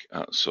like,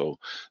 so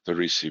the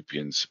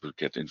recipients will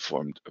get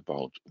informed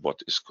about what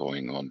is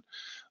going on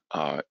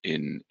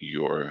in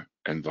your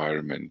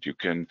environment. You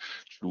can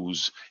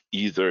choose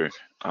either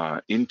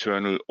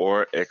internal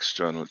or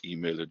external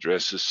email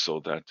addresses so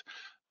that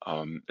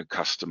a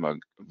customer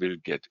will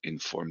get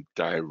informed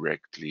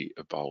directly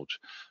about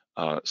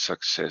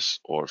success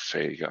or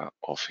failure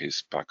of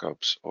his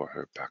backups or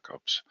her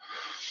backups.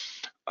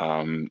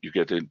 You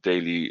get a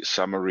daily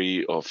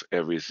summary of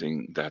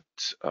everything that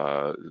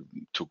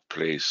took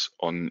place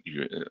on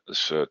a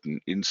certain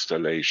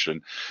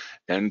installation,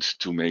 and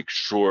to make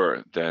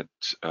sure that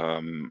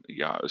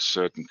a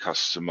certain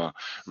customer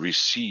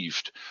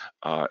received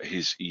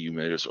his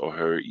emails or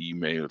her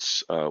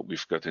emails,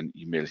 we've got an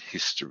email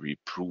history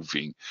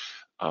proving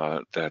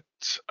that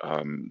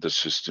the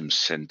system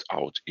sent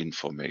out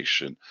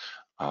information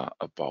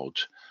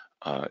about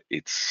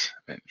its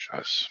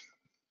ventures.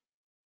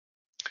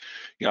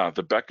 Yeah,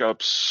 the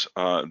backups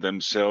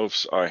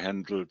themselves are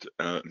handled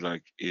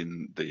like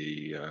in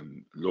the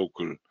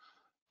local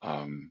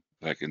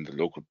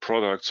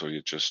product. So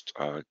you just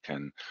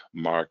can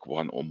mark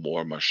one or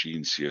more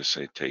machines here,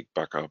 say take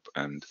backup,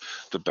 and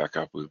the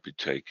backup will be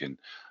taken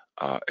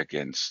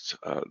against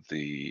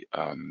the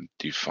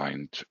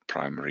defined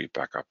primary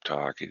backup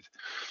target.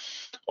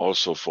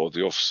 Also for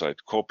the offsite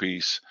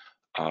copies,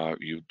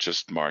 you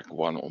just mark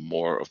one or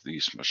more of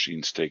these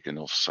machines, take an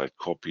offsite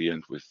copy,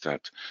 and with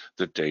that,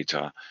 the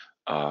data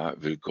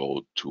will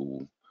go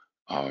to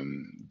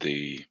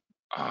the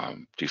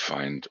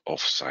defined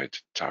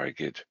offsite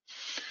target.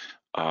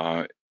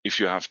 If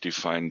you have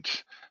defined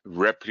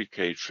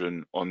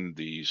replication on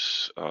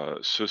these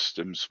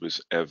systems with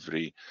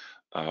every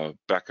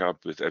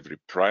backup, with every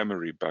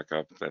primary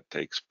backup that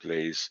takes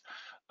place,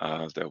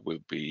 there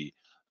will be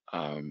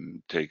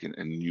taken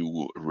a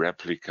new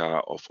replica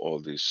of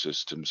all these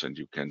systems, and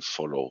you can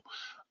follow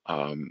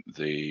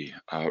the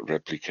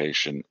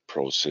replication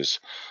process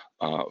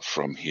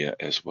from here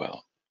as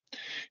well.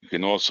 You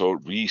can also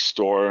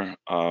restore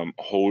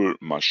whole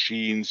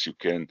machines. You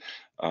can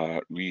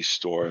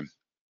restore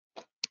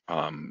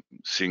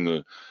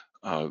single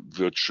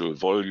virtual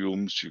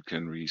volumes. You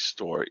can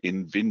restore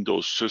in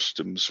Windows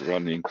systems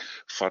running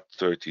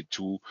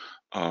FAT32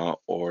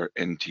 or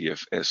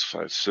NTFS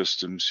file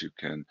systems. You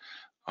can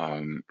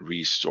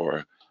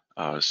restore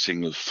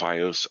single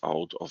files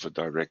out of a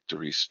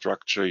directory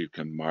structure. You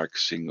can mark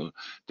single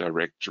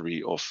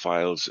directory of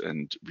files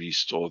and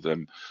restore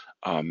them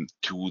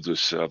to the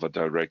server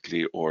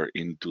directly or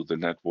into the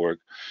network.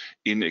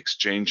 In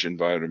Exchange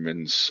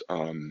environments,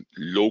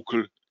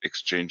 local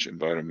Exchange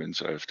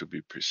environments, I have to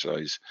be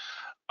precise,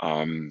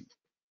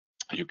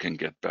 you can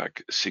get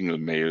back single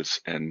mails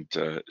and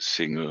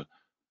single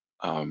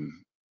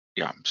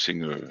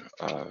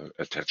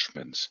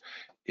attachments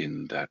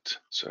in that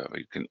server.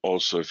 You can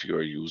also, if you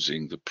are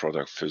using the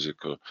product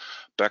physical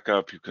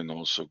backup, you can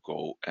also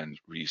go and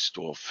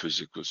restore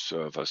physical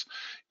servers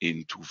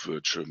into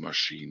virtual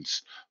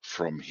machines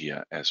from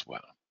here as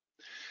well.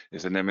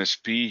 As an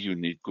MSP, you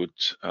need good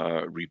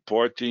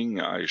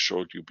reporting. I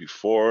showed you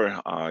before,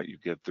 you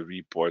get the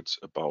reports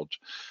about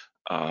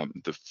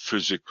the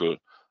physical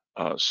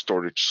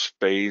storage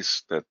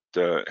space that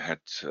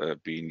had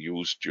been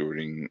used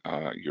during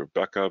your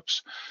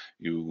backups.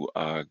 You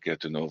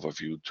get an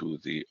overview to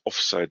the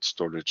offsite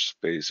storage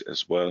space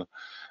as well.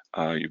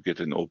 You get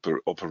an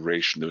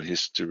operational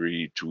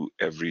history to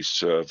every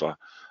server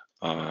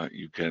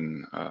you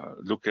can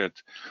look at.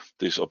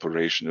 This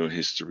operational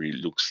history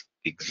looks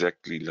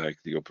exactly like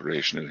the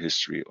operational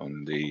history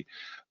on the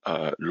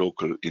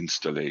local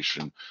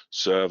installation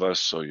server,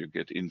 so you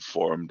get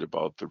informed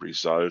about the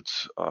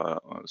results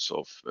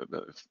of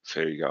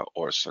failure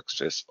or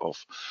success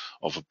of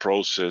a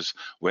process,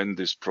 when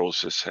this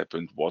process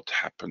happened, what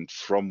happened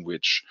from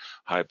which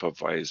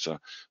hypervisor,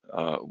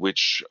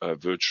 which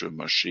virtual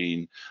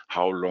machine,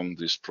 how long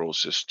this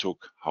process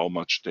took, how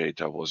much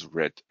data was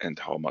read, and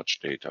how much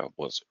data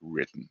was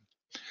written.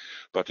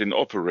 But in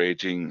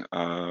operating,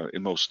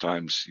 in most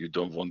times, you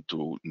don't want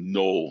to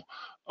know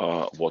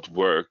what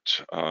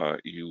worked.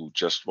 You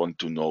just want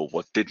to know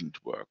what didn't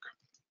work.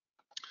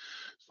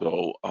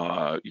 So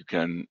you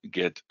can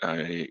get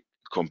a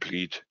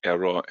complete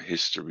error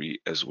history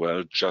as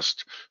well,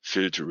 just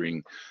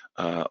filtering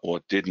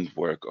what didn't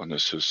work on a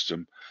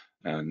system.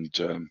 And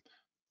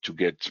to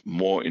get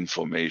more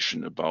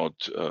information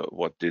about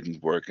what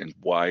didn't work and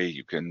why,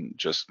 you can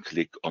just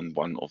click on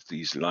one of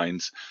these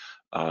lines,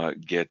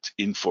 get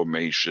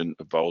information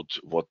about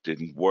what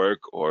didn't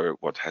work or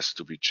what has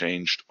to be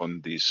changed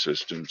on these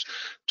systems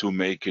to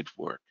make it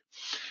work.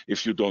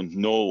 If you don't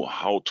know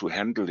how to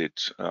handle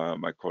it,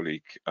 my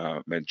colleague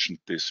mentioned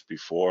this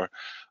before,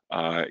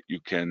 you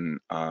can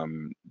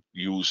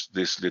use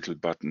this little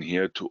button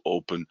here to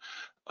open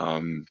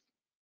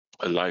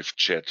a live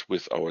chat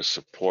with our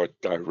support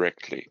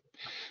directly.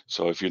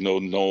 So if you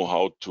don't know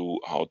how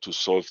to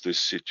solve this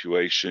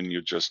situation,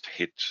 you just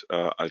hit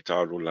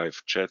Altaro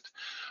live chat.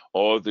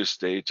 All this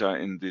data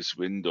in this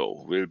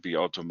window will be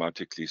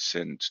automatically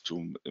sent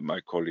to my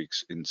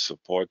colleagues in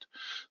support.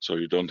 So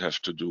you don't have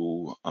to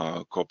do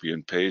copy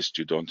and paste.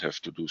 You don't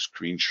have to do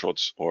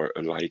screenshots or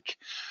alike.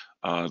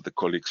 The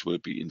colleagues will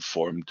be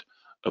informed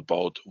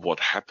about what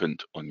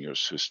happened on your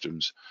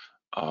systems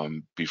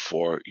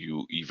before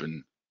you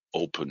even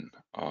open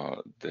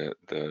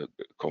the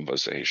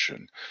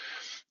conversation.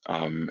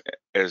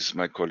 As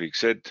my colleague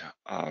said,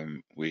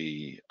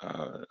 we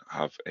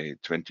have a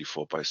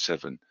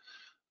 24/7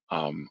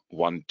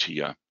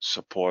 one-tier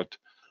support.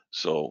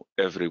 So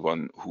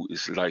everyone who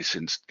is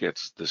licensed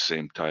gets the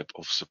same type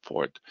of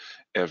support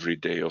every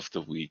day of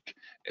the week,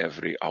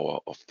 every hour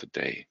of the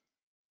day.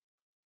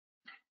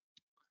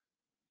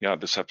 Yeah,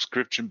 the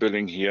subscription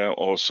billing here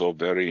also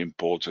very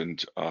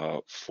important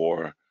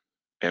for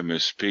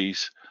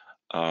MSPs.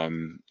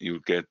 You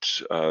get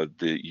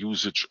the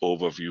usage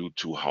overview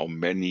to how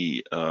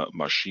many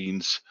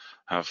machines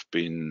have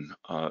been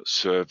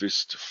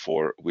serviced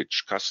for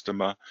which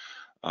customer.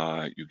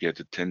 You get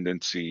a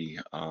tendency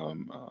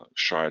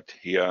chart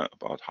here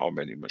about how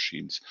many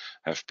machines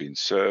have been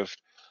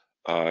served.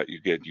 You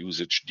get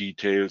usage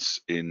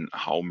details in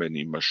how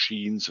many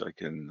machines, I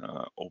can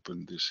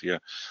open this here,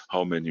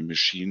 how many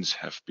machines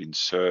have been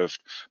served,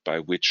 by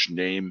which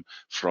name,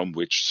 from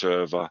which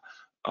server,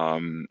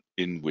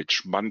 in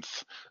which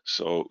month.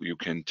 So you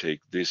can take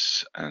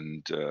this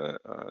and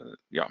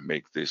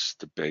make this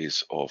the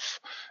base of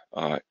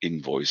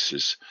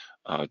invoices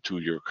to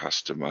your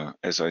customer.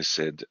 As I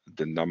said,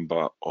 the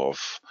number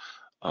of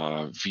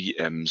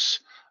VMs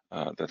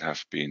that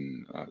have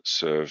been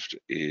served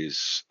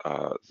is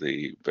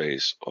the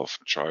base of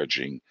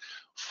charging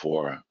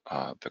for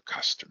the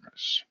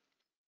customers.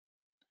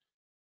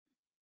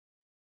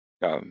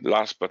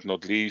 Last but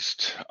not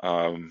least,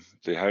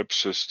 the help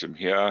system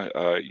here.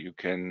 You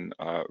can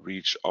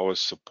reach our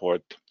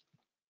support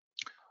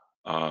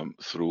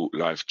through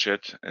live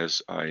chat,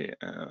 as I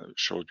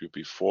showed you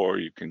before.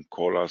 You can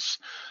call us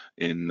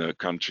in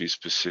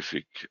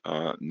country-specific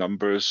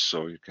numbers,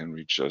 so you can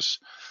reach us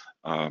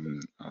over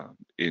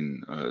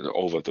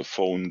the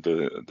phone.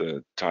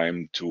 The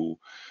time to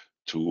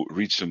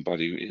reach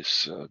somebody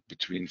is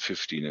between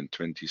 15 and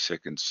 20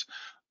 seconds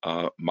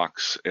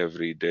max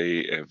every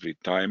day, every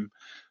time.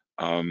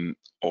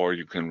 Or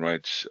you can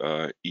write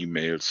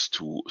emails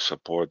to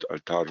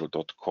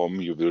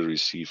support@altaro.com. You will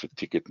receive a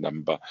ticket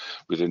number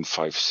within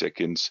 5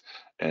 seconds,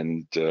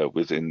 and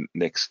within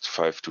next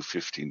 5 to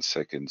 15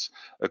 seconds,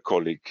 a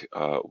colleague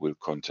will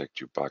contact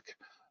you back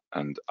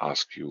and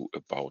ask you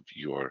about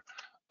your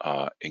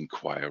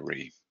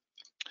inquiry.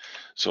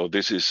 So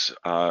this is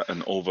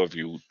an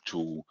overview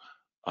to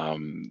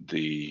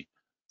the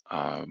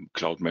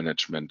Cloud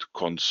Management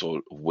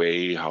Console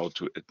way, how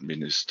to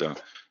administer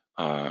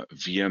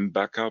VM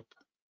backup.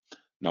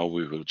 Now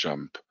we will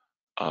jump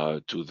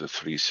to the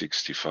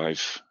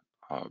 365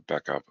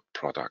 backup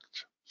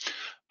product.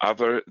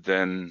 Other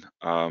than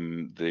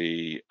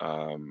the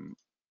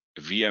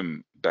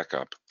VM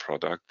backup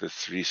product, the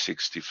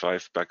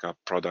 365 backup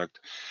product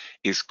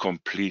is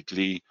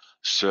completely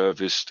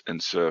serviced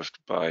and served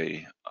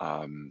by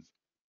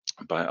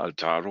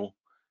Altaro.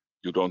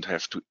 You don't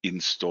have to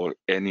install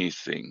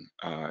anything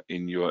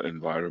in your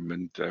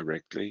environment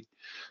directly.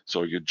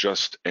 So you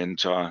just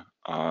enter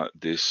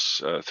this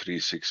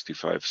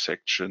 365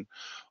 section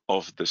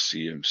of the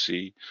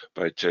CMC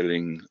by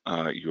telling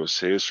your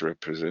sales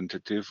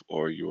representative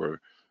or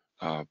your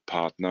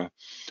partner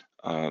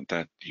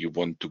that you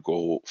want to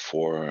go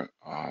for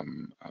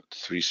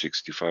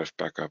 365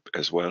 backup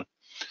as well.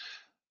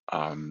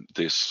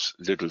 This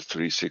little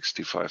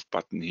 365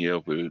 button here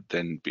will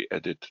then be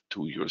added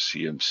to your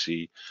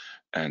CMC,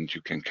 and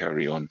you can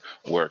carry on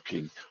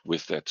working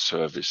with that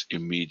service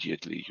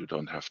immediately. You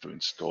don't have to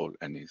install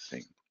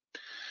anything.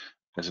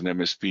 As an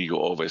MSP, you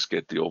always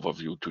get the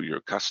overview to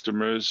your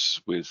customers.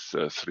 With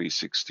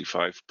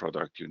 365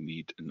 product, you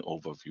need an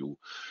overview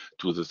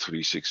to the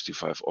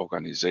 365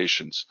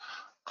 organizations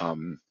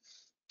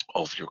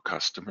of your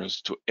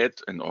customers. To add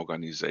an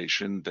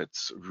organization,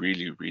 that's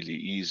really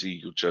easy.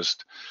 You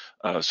just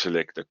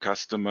select a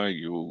customer,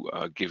 you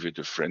give it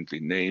a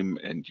friendly name,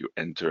 and you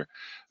enter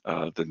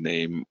the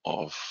name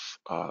of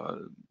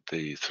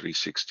the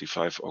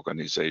 365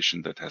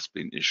 organization that has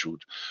been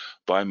issued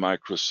by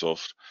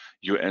Microsoft.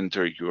 You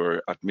enter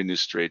your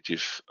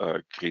administrative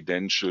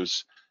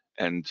credentials,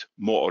 and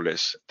more or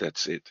less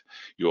that's it.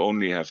 You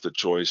only have the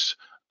choice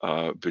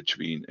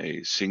between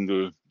a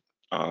single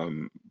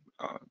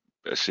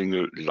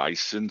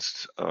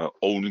license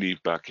only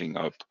backing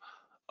up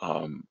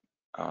the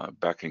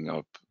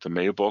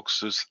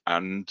mailboxes,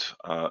 and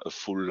a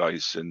full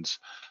license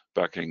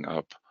backing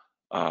up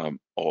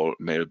all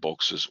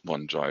mailboxes,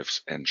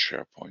 OneDrives, and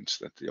SharePoints.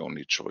 That's the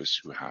only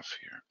choice you have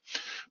here.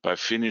 By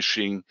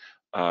finishing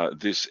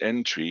this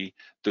entry,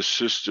 the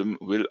system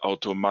will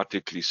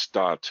automatically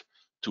start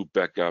to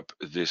back up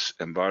this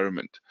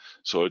environment.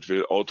 So it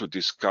will auto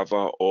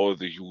discover all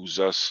the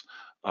users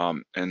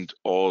and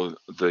all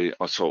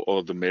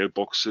the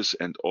mailboxes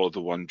and all the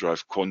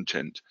OneDrive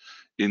content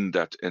in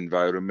that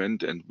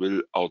environment, and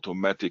will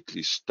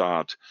automatically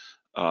start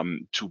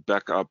to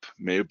back up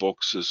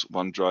mailboxes,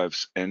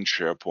 OneDrives, and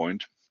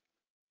SharePoint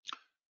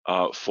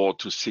 4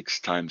 to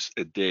 6 times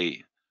a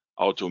day,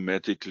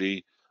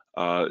 automatically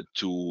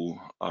to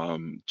a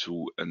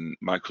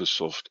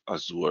Microsoft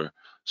Azure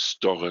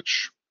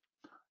storage.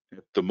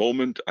 At the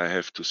moment, I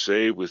have to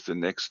say, with the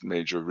next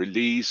major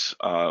release,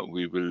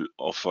 we will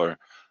offer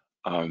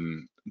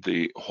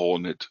the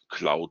Hornet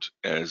Cloud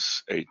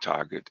as a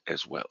target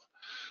as well.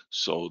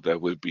 So there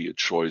will be a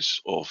choice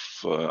of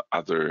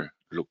other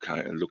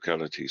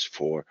localities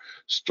for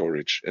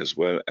storage as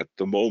well. At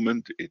the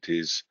moment, it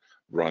is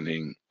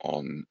running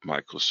on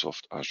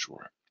Microsoft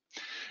Azure.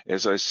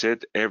 As I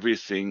said,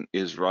 everything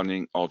is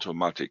running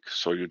automatic,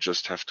 so you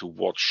just have to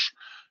watch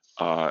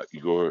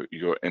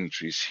your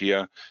entries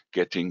here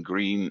getting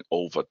green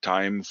over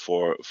time.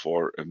 For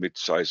a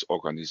mid-size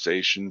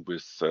organization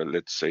with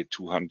let's say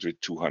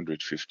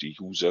 250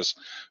 users,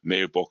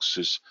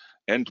 mailboxes,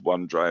 and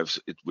OneDrives,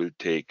 it will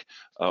take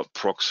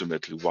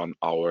approximately 1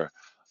 hour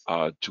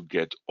to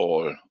get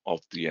all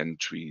of the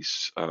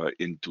entries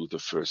into the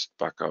first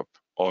backup,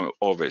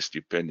 always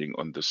depending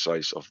on the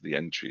size of the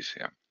entries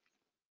here.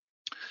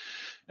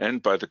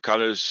 And by the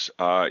colors,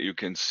 you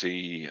can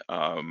see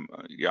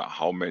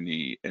how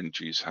many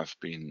entries have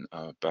been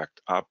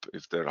backed up,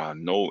 if there are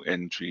no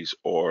entries,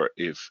 or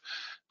if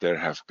there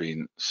have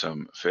been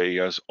some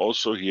failures.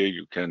 Also here,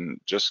 you can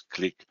just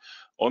click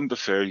on the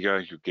failure.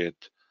 You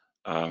get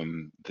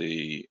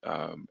the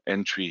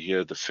entry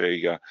here, the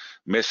failure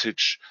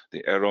message,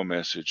 the error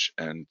message,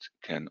 and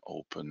can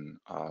open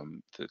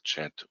the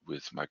chat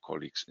with my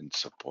colleagues in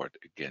support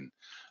again,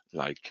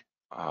 like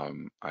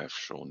I've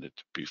shown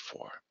it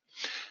before.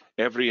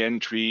 Every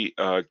entry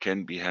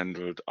can be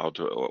handled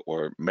auto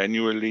or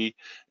manually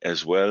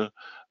as well.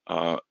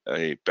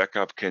 A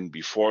backup can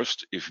be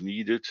forced if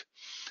needed.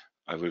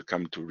 I will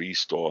come to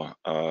restore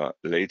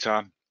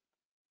later.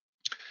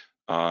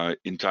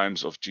 In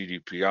times of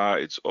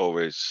GDPR, it's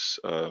always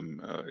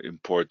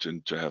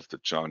important to have the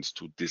chance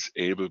to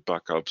disable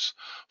backups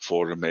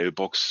for a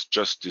mailbox.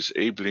 Just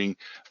disabling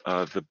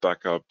the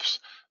backups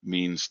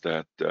means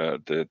that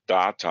the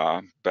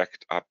data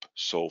backed up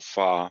so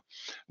far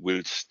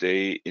will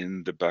stay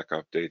in the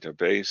backup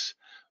database,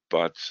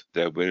 but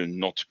there will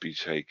not be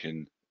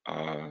taken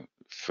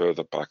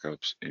further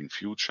backups in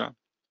future.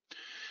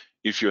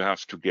 If you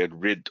have to get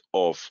rid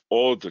of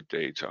all the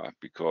data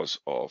because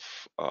of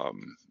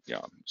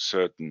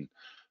certain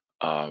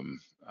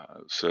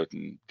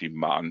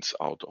demands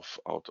out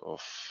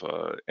of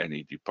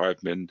any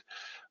department,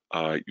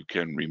 you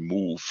can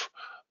remove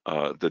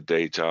the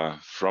data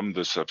from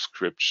the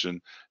subscription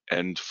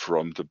and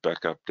from the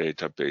backup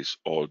database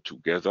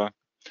altogether,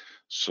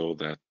 so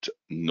that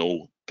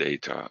no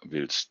data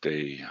will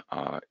stay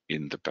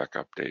in the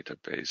backup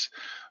database.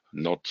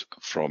 Not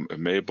from a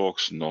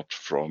mailbox, not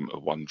from a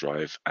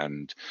OneDrive,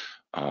 and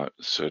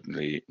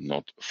certainly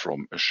not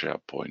from a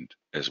SharePoint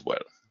as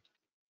well.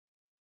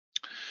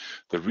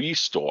 The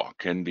restore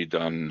can be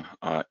done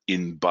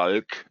in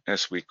bulk,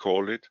 as we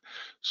call it.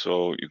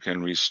 So you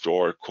can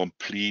restore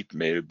complete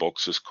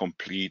mailboxes,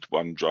 complete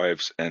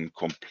OneDrives, and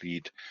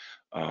complete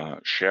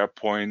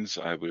SharePoints.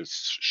 I will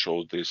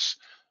show this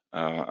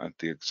at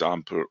the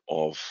example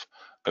of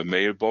a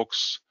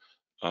mailbox.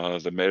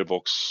 the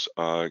mailbox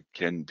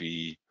can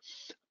be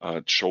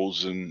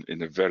chosen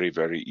in a very,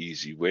 very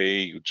easy way.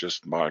 You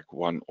just mark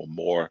one or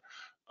more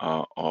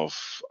of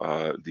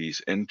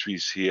these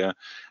entries here,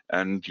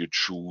 and you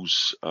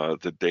choose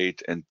the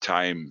date and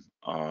time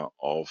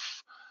of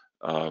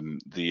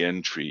the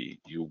entry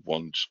you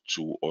want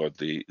to, or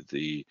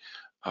the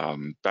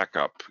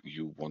backup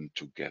you want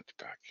to get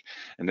back.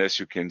 And as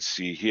you can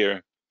see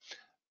here,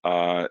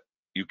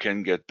 you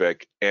can get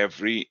back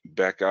every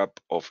backup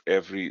of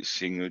every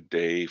single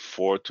day,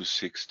 4 to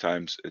 6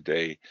 times a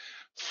day,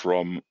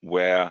 from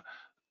where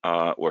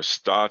or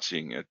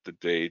starting at the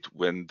date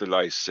when the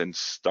license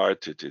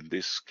started. In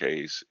this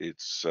case,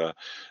 it's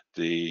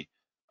the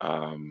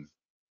 4th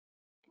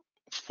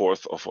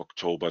of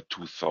October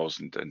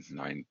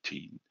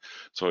 2019.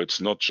 So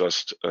it's not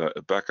just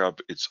a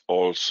backup, it's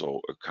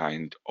also a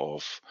kind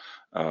of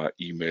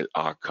email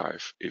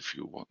archive, if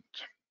you want.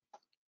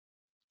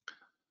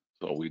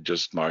 So we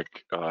just mark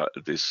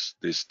this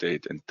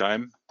date and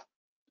time,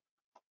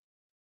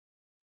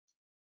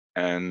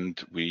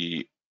 and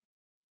we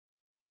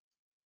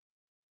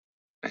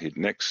hit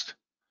next.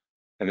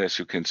 And as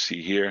you can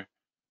see here,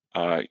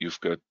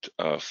 you've got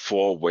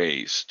 4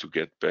 ways to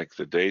get back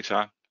the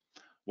data.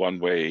 One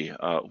way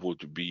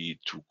would be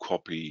to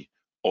copy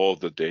all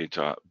the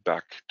data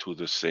back to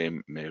the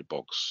same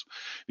mailbox.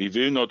 We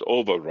will not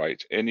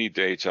overwrite any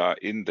data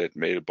in that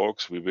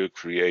mailbox. We will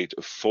create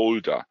a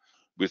folder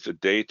with a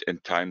date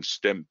and time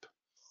stamp,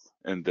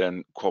 and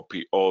then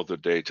copy all the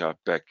data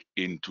back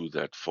into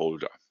that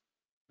folder.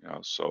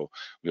 So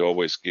we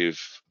always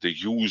give the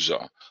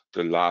user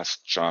the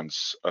last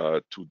chance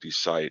to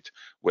decide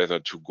whether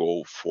to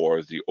go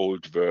for the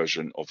old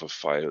version of a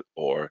file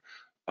or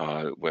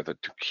whether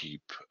to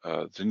keep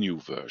the new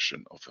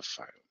version of a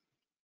file.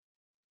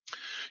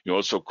 You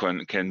also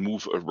can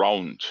move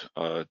around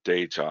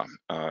data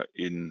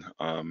in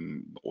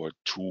or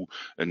to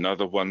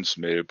another one's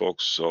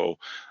mailbox. So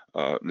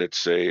let's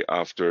say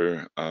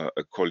after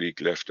a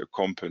colleague left a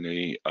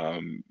company,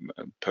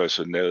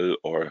 personnel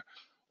or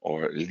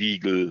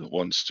legal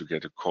wants to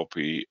get a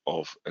copy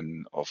of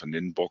an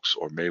inbox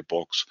or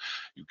mailbox,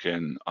 you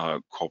can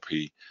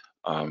copy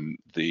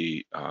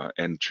the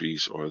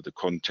entries or the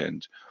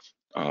content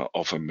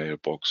of a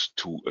mailbox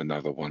to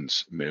another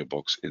one's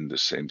mailbox in the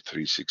same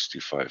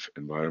 365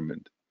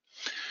 environment.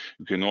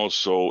 You can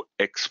also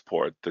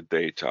export the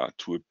data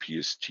to a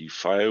PST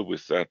file.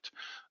 With that,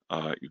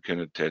 you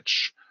can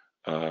attach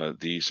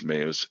these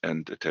mails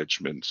and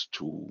attachments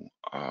to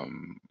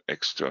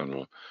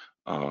external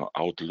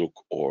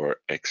Outlook or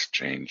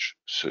Exchange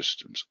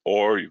systems,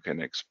 or you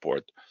can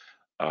export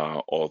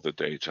all the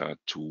data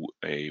to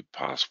a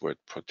password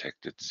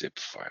protected zip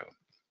file.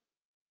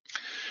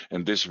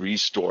 And this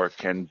restore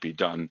can be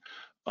done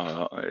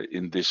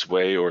in this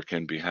way, or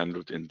can be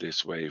handled in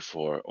this way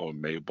for all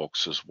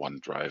mailboxes,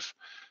 OneDrive,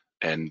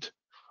 and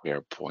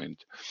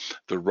SharePoint.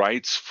 The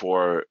rights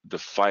for the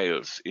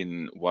files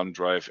in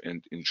OneDrive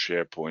and in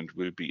SharePoint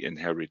will be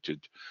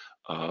inherited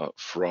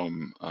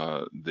from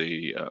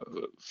the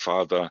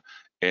father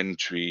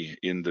entry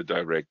in the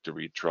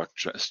directory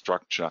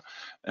structure,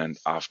 and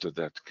after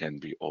that can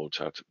be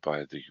altered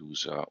by the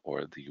user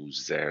or the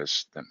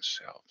users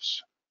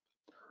themselves.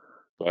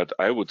 But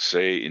I would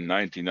say in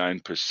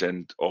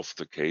 99% of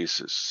the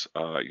cases,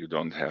 you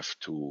don't have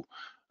to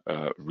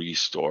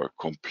restore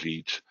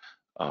complete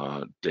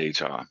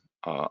data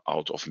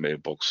out of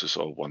mailboxes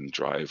or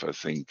OneDrive. I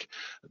think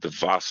the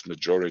vast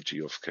majority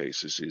of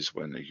cases is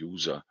when a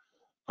user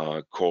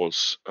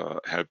calls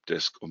help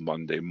desk on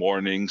Monday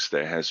mornings.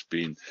 There has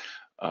been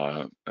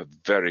a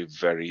very,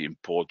 very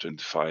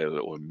important file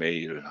or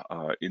mail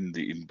in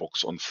the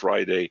inbox on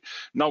Friday.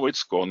 Now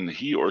it's gone.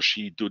 He or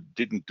she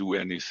didn't do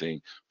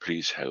anything.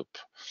 Please help.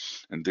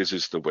 And this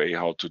is the way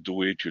how to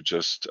do it. You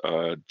just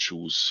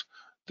choose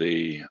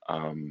the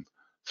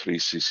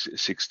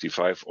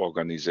 365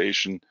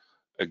 organization.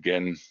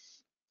 Again,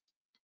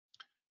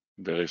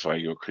 verify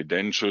your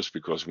credentials,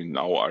 because we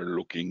now are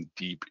looking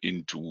deep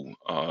into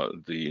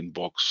the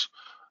inbox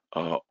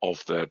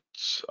of that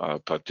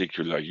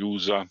particular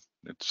user.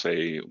 Let's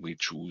say we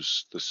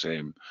choose the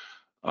same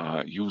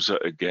user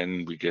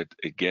again. We get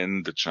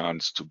again the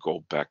chance to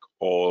go back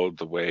all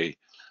the way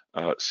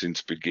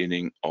since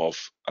beginning of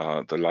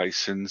the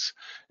license,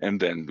 and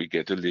then we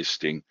get a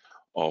listing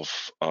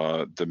of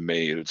the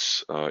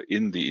mails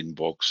in the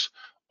inbox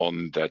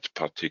on that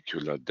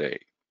particular day.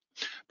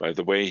 By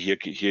the way, here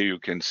you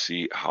can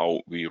see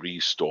how we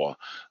restore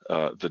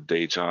the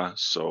data.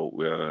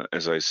 So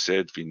as I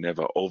said, we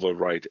never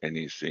overwrite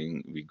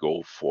anything. We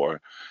go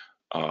for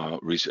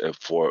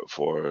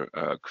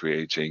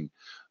creating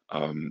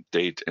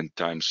date and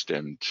time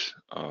stamped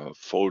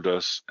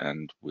folders,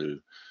 and will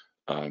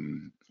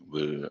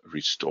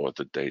restore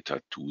the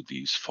data to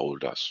these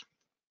folders.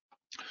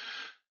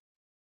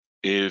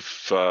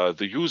 If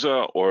the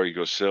user or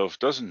yourself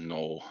doesn't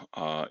know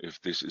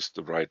if this is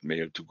the right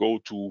mail to go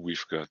to,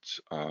 we've got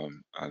a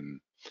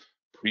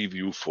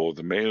preview for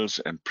the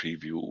mails and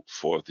preview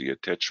for the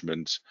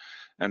attachments.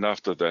 And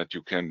after that,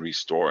 you can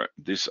restore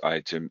this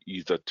item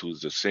either to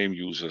the same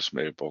user's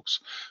mailbox,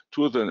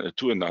 to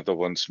another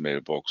one's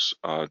mailbox,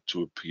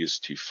 to a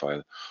PST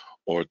file,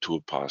 or to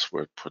a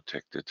password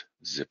protected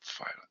zip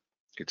file.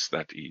 It's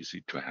that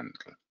easy to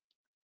handle.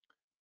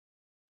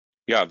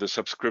 Yeah, the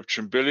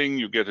subscription billing,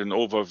 you get an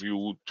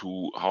overview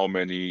to how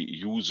many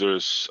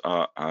users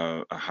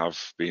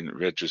have been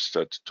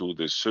registered to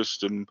the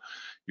system.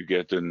 You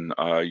get an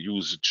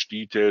usage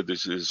detail.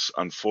 This is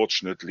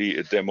unfortunately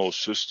a demo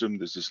system.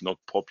 This is not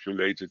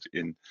populated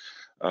in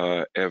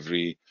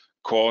every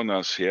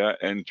corners here,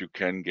 and you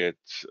can get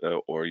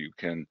or you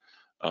can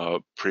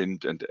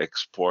print and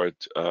export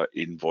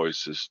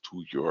invoices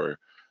to your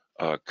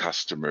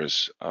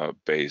customers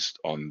based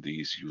on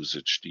these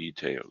usage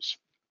details.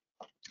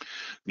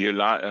 The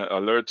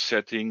alert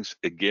settings,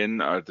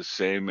 again, are the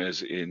same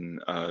as in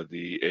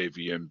the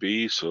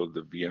AVMB, so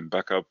the VM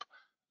backup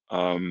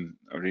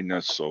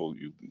arena. So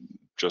you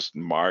just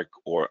mark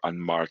or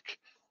unmark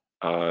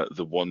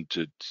the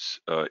wanted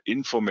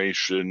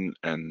information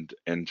and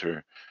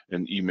enter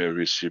an email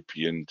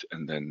recipient,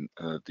 and then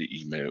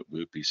the email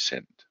will be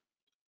sent.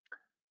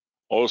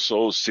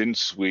 Also,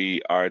 since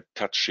we are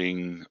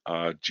touching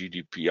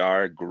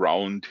GDPR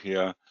ground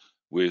here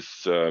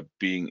with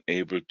being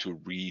able to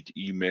read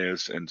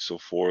emails and so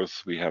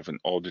forth, we have an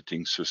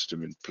auditing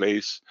system in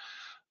place.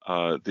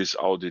 This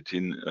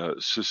auditing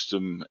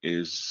system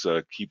is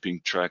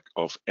keeping track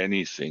of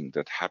anything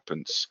that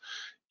happens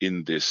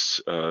in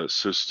this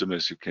system.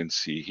 As you can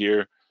see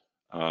here,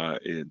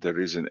 there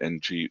is an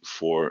entry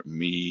for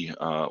me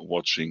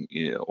watching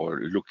or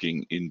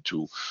looking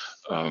into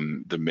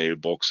the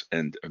mailbox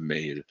and a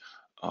mail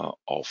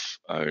of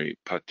a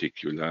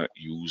particular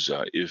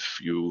user. If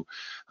you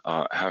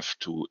have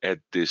to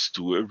add this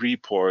to a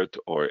report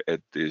or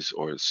add this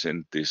or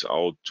send this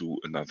out to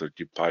another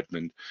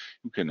department,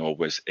 you can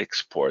always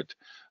export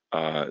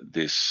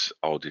this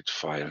audit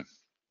file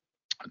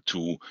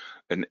to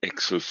an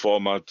Excel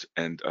format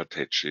and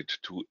attach it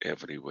to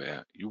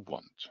everywhere you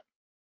want.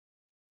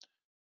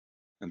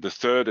 And the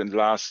third and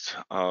last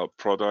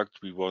product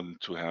we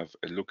want to have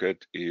a look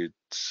at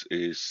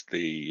is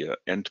the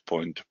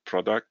endpoint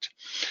product.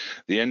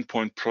 The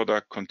endpoint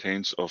product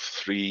contains of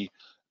three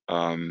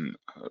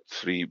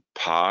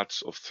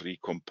parts of three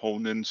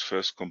components.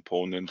 First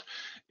component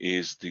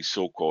is the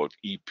so-called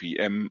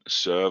EPM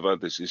server.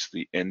 This is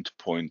the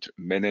endpoint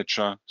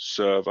manager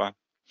server.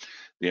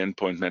 The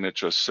endpoint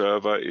manager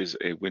server is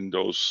a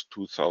Windows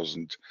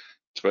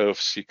 2012,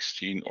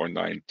 16, or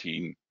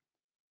 19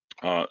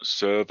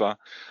 server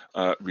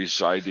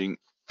residing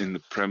in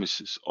the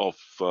premises of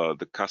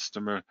the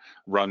customer,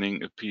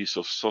 running a piece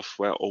of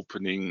software,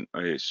 opening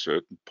a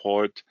certain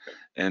port,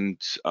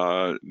 and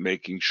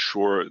making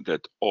sure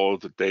that all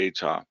the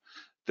data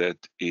that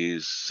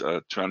is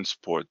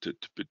transported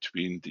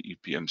between the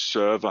EPM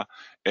server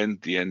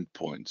and the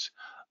endpoints,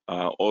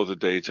 all the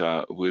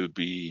data will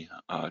be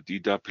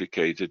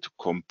deduplicated,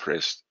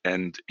 compressed,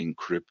 and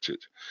encrypted.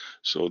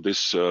 So this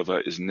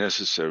server is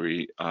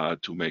necessary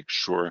to make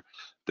sure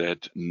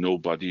that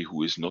nobody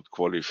who is not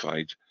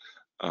qualified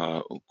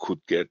could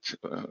get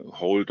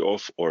hold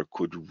of or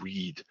could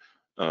read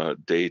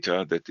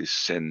data that is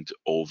sent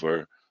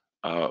over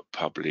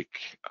public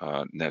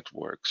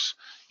networks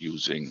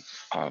using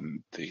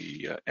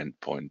the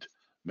endpoint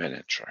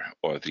manager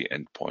or the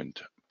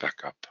endpoint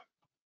backup.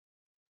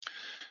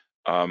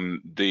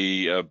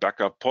 The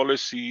backup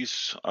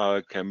policies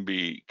can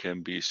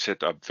be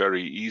set up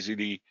very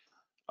easily.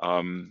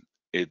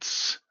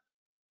 It's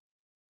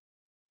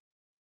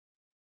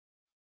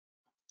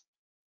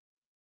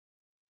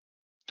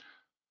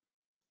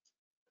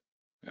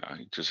Yeah,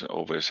 you just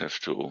always have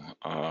to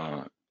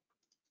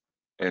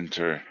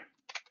enter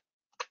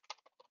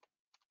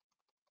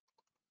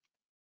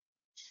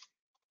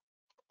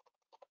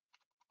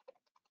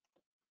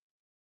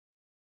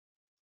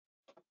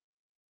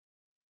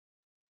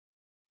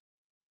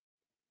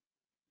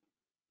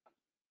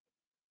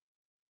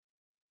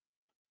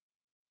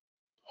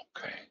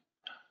okay.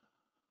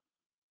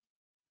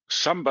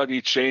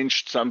 Somebody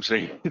changed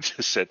something in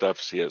the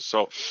setups here.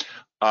 So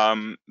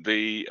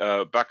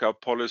the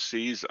backup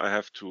policies, I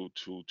have to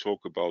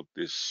talk about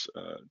this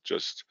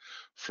just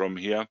from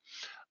here,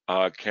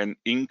 can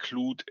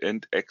include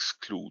and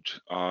exclude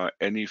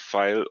any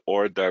file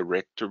or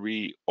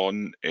directory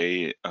on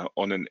an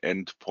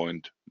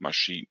endpoint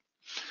machine.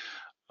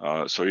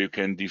 So you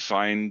can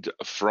define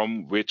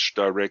from which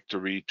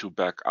directory to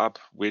back up,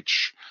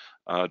 which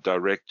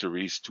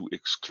directories to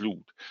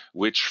exclude,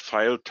 which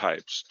file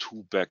types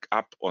to back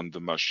up on the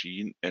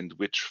machine, and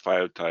which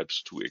file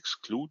types to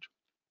exclude.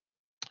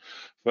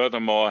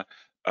 Furthermore,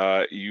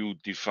 you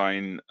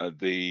define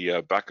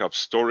the backup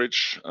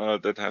storage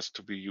that has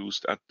to be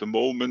used. At the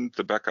moment,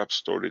 the backup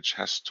storage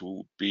has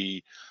to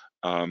be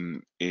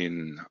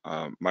in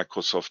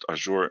Microsoft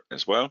Azure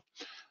as well.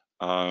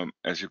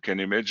 As you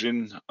can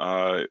imagine,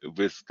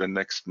 with the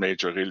next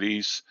major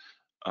release,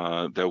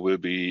 there will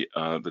be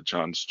the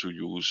chance to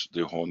use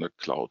the Hornet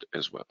Cloud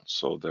as well.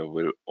 So there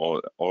will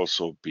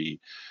also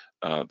be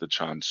the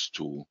chance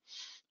to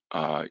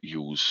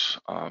use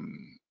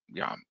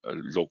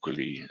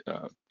locally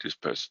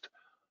dispersed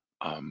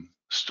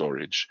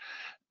storage.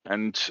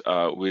 And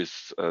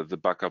with the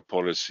backup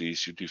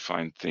policies, you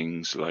define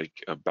things like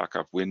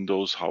backup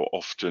windows, how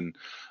often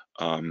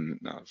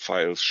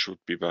files should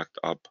be backed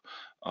up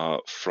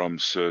from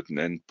certain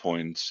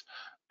endpoints,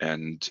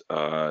 and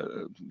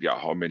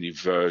how many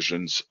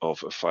versions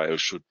of a file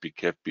should be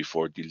kept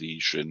before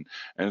deletion,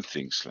 and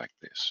things like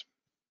this.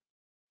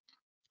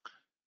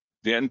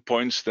 The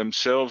endpoints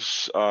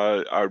themselves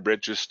are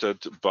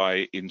registered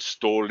by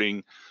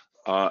installing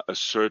a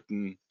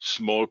certain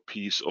small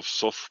piece of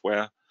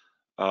software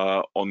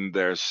on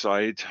their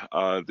side.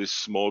 This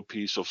small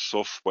piece of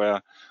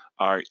software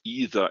are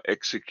either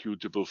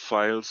executable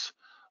files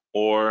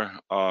or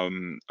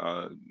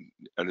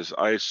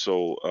LSI,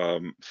 so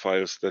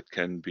files that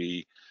can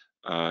be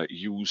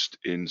used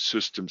in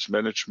systems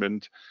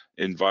management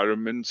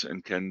environments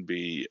and can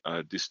be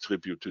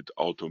distributed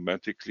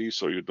automatically,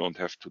 so you don't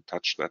have to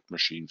touch that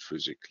machine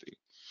physically.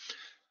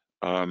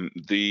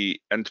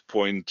 The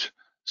endpoint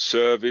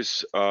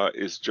service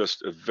is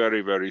just a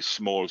very, very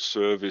small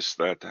service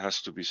that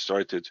has to be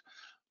started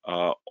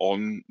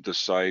on the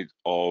side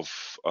of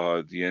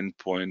the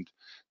endpoint,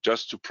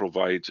 just to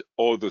provide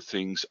all the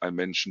things I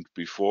mentioned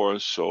before.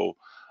 So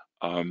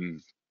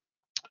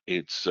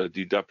it's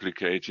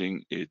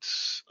deduplicating,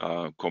 it's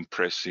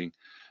compressing,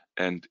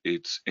 and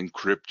it's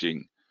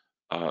encrypting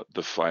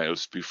the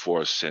files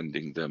before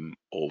sending them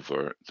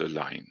over the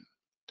line.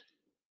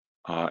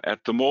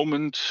 At the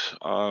moment,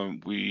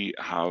 we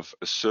have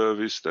a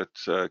service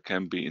that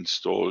can be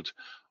installed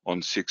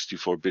on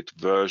 64-bit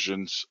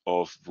versions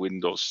of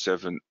Windows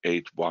 7,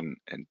 8, 1,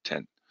 and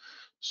 10.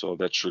 So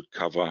that should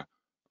cover,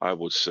 I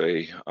would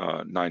say,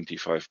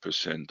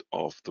 95%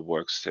 of the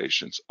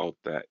workstations out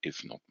there,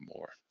 if not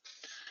more.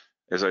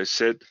 As I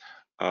said,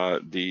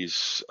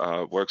 these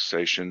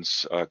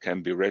workstations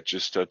can be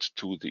registered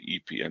to the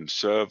EPM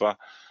server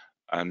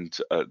and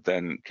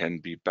then can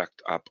be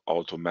backed up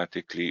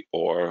automatically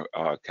or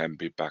can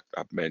be backed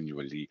up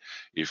manually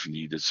if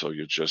needed. So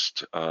you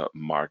just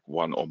mark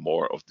one or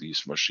more of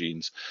these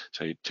machines,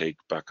 so you take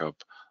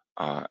backup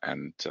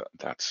and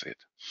that's it.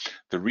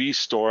 The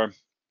restore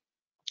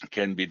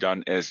can be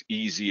done as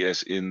easy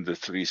as in the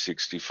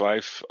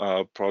 365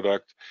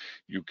 product.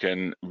 You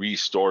can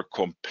restore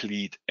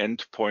complete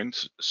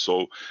endpoints,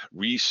 so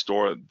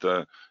restore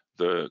the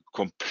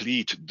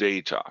complete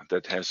data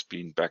that has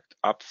been backed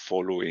up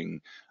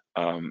following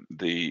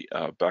the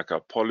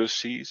backup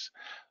policies.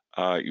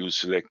 You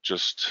select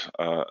just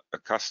a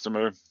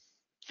customer,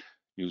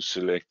 you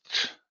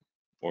select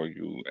or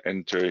you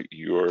enter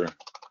your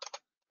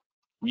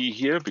key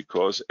here,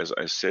 because as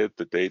I said,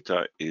 the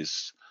data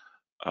is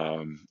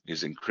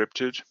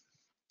encrypted,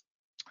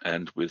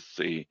 and with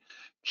the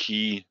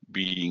key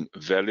being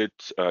valid,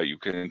 you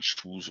can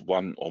choose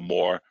one or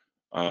more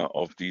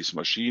of these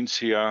machines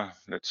here.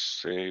 Let's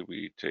say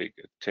we take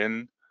a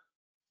 10,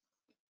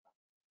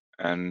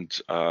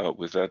 and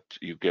with that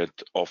you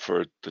get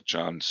offered the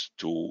chance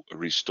to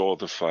restore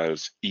the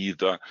files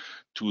either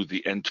to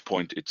the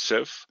endpoint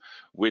itself,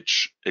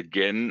 which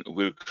again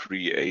will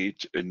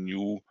create a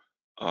new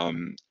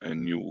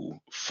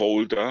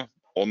folder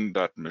on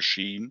that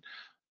machine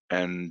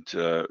and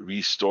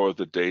restore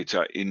the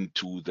data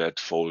into that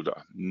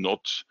folder,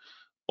 not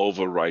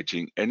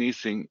overwriting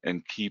anything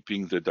and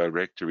keeping the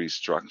directory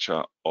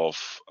structure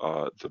of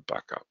the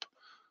backup.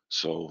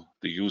 So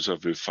the user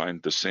will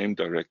find the same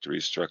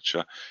directory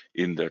structure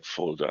in that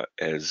folder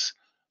as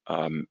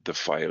the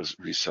files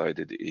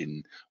resided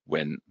in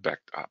when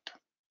backed up.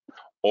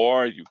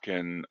 Or you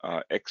can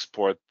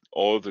export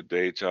all the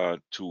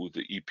data to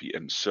the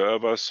EPM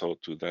server, so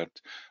to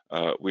that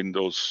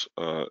Windows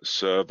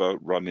server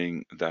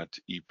running that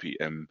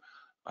EPM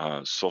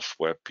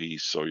software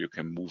piece, so you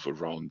can move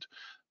around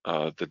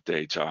the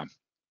data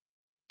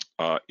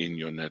in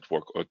your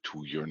network or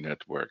to your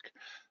network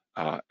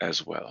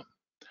as well.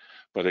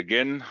 But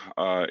again,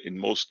 in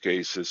most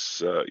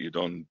cases, you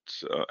don't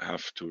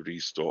have to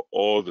restore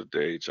all the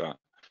data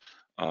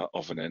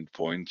of an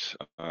endpoint.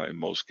 In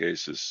most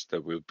cases,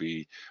 there will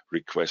be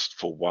requests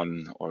for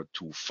one or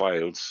two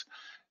files.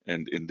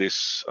 And in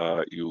this,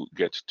 you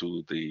get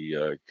to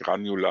the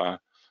granular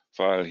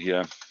file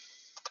here.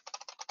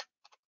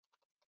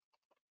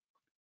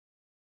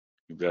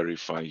 You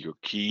verify your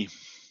key.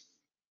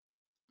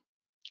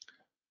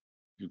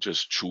 You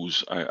just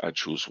choose, I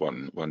choose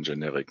one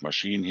generic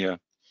machine here,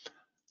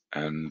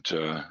 and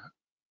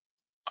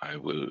I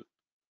will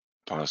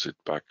pass it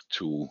back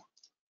to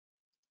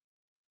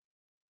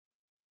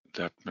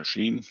that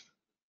machine.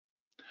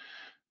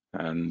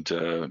 And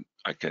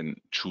I can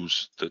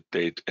choose the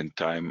date and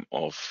time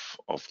of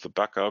the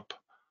backup,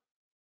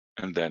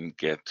 and then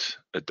get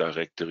a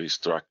directory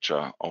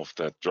structure of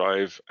that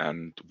drive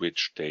and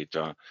which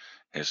data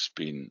has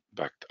been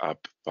backed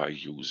up by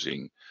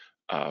using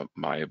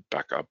my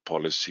backup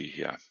policy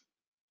here.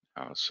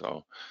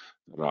 So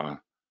there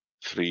are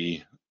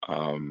three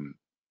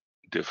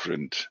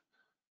different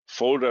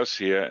folders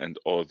here, and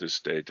all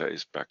this data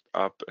is backed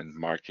up, and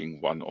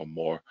marking one or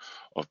more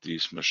of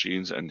these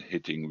machines and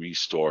hitting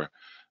restore,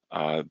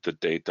 the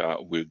data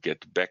will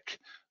get back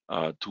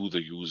to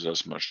the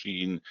user's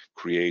machine,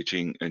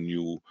 creating a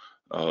new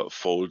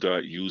folder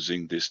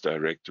using this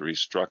directory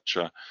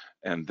structure,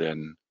 and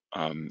then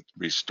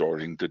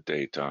restoring the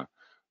data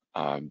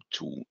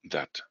to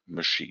that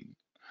machine.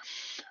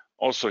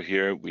 Also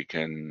here we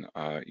can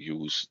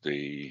use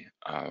the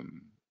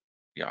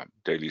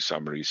daily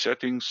summary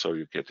settings, so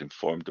you get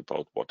informed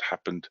about what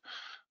happened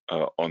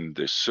on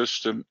this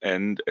system.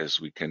 And as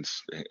we can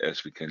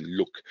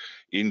look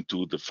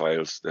into the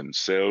files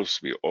themselves,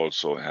 we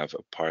also have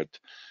a part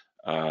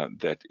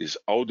that is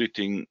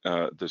auditing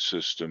the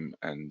system,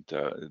 and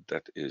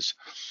that is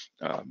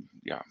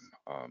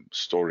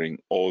storing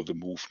all the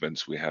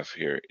movements we have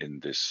here in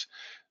this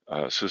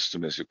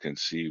system. As you can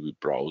see, we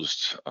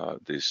browsed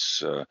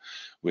this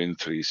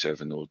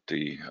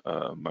Win370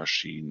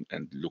 machine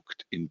and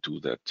looked into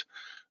that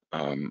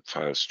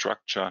file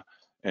structure,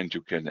 and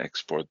you can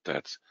export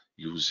that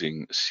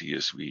using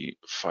CSV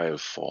file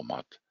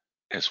format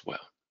as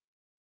well.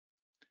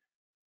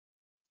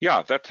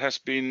 Yeah, that has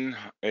been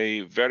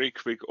a very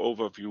quick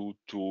overview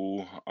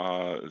to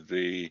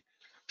the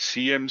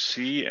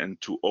CMC and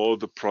to all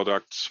the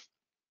products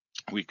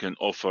we can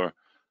offer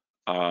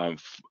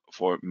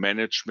for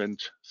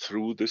management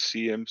through the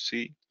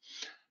CMC.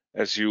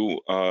 As you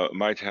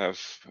might have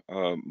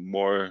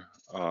more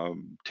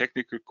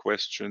technical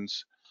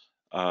questions,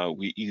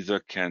 we either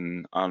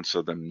can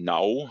answer them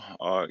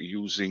now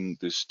using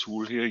this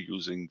tool here,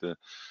 using the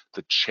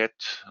chat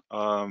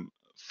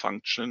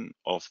function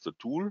of the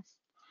tool.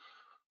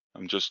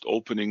 I'm just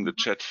opening the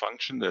chat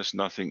function. There's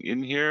nothing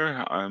in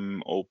here.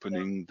 I'm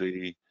opening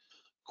the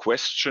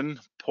question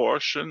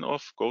portion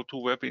of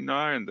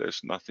GoToWebinar, and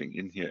there's nothing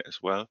in here as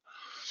well.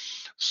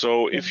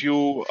 So if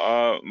you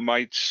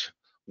might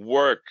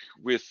work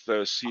with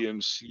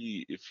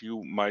CMC, if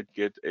you might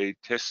get a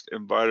test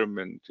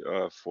environment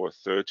for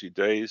 30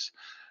 days,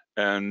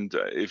 and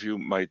if you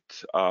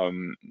might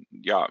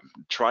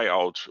try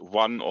out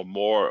one or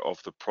more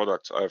of the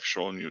products I've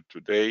shown you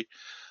today,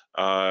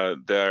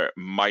 there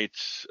might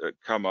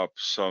come up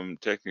some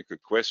technical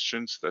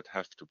questions that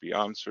have to be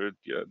answered.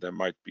 There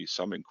might be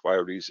some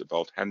inquiries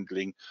about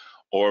handling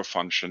or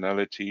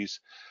functionalities.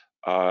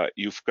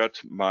 You've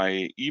got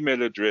my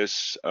email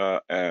address,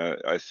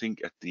 I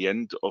think, at the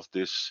end of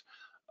this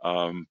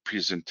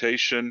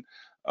presentation.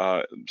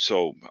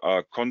 So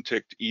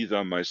contact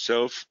either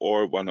myself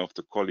or one of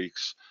the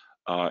colleagues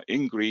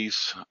in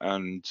Greece,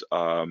 and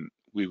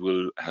we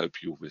will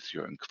help you with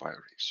your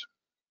inquiries.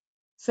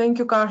 Thank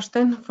you,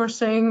 Karsten, for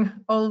saying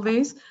all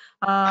this.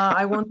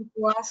 I wanted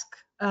to ask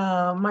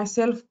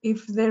myself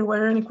if there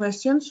were any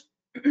questions.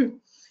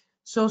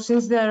 So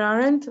since there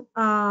aren't,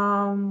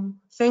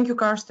 thank you,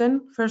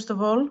 Karsten, first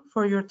of all,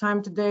 for your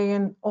time today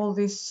and all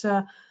these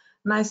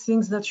nice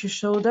things that you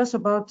showed us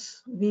about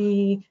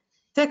the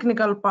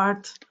technical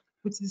part,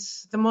 which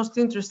is the most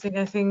interesting,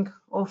 I think,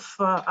 of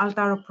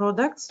Altaro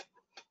products.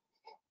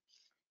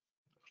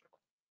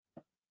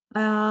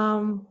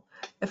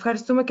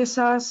 Ευχαριστούμε και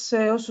εσάς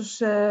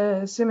όσους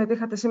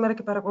συμμετείχατε σήμερα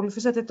και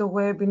παρακολουθήσατε το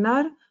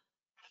webinar.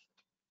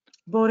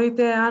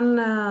 Μπορείτε, αν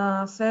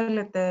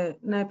θέλετε,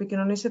 να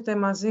επικοινωνήσετε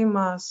μαζί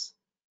μας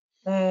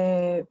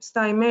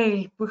στα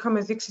email που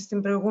είχαμε δείξει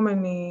στην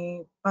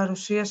προηγούμενη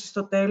παρουσίαση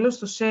στο τέλος,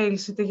 στο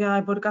sales, είτε για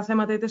εμπορικά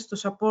θέματα, είτε στο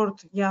support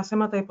για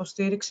θέματα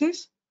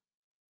υποστήριξης.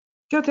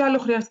 Και ό,τι άλλο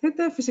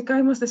χρειαστείτε, φυσικά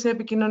είμαστε σε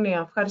επικοινωνία.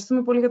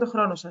 Ευχαριστούμε πολύ για τον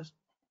χρόνο σας.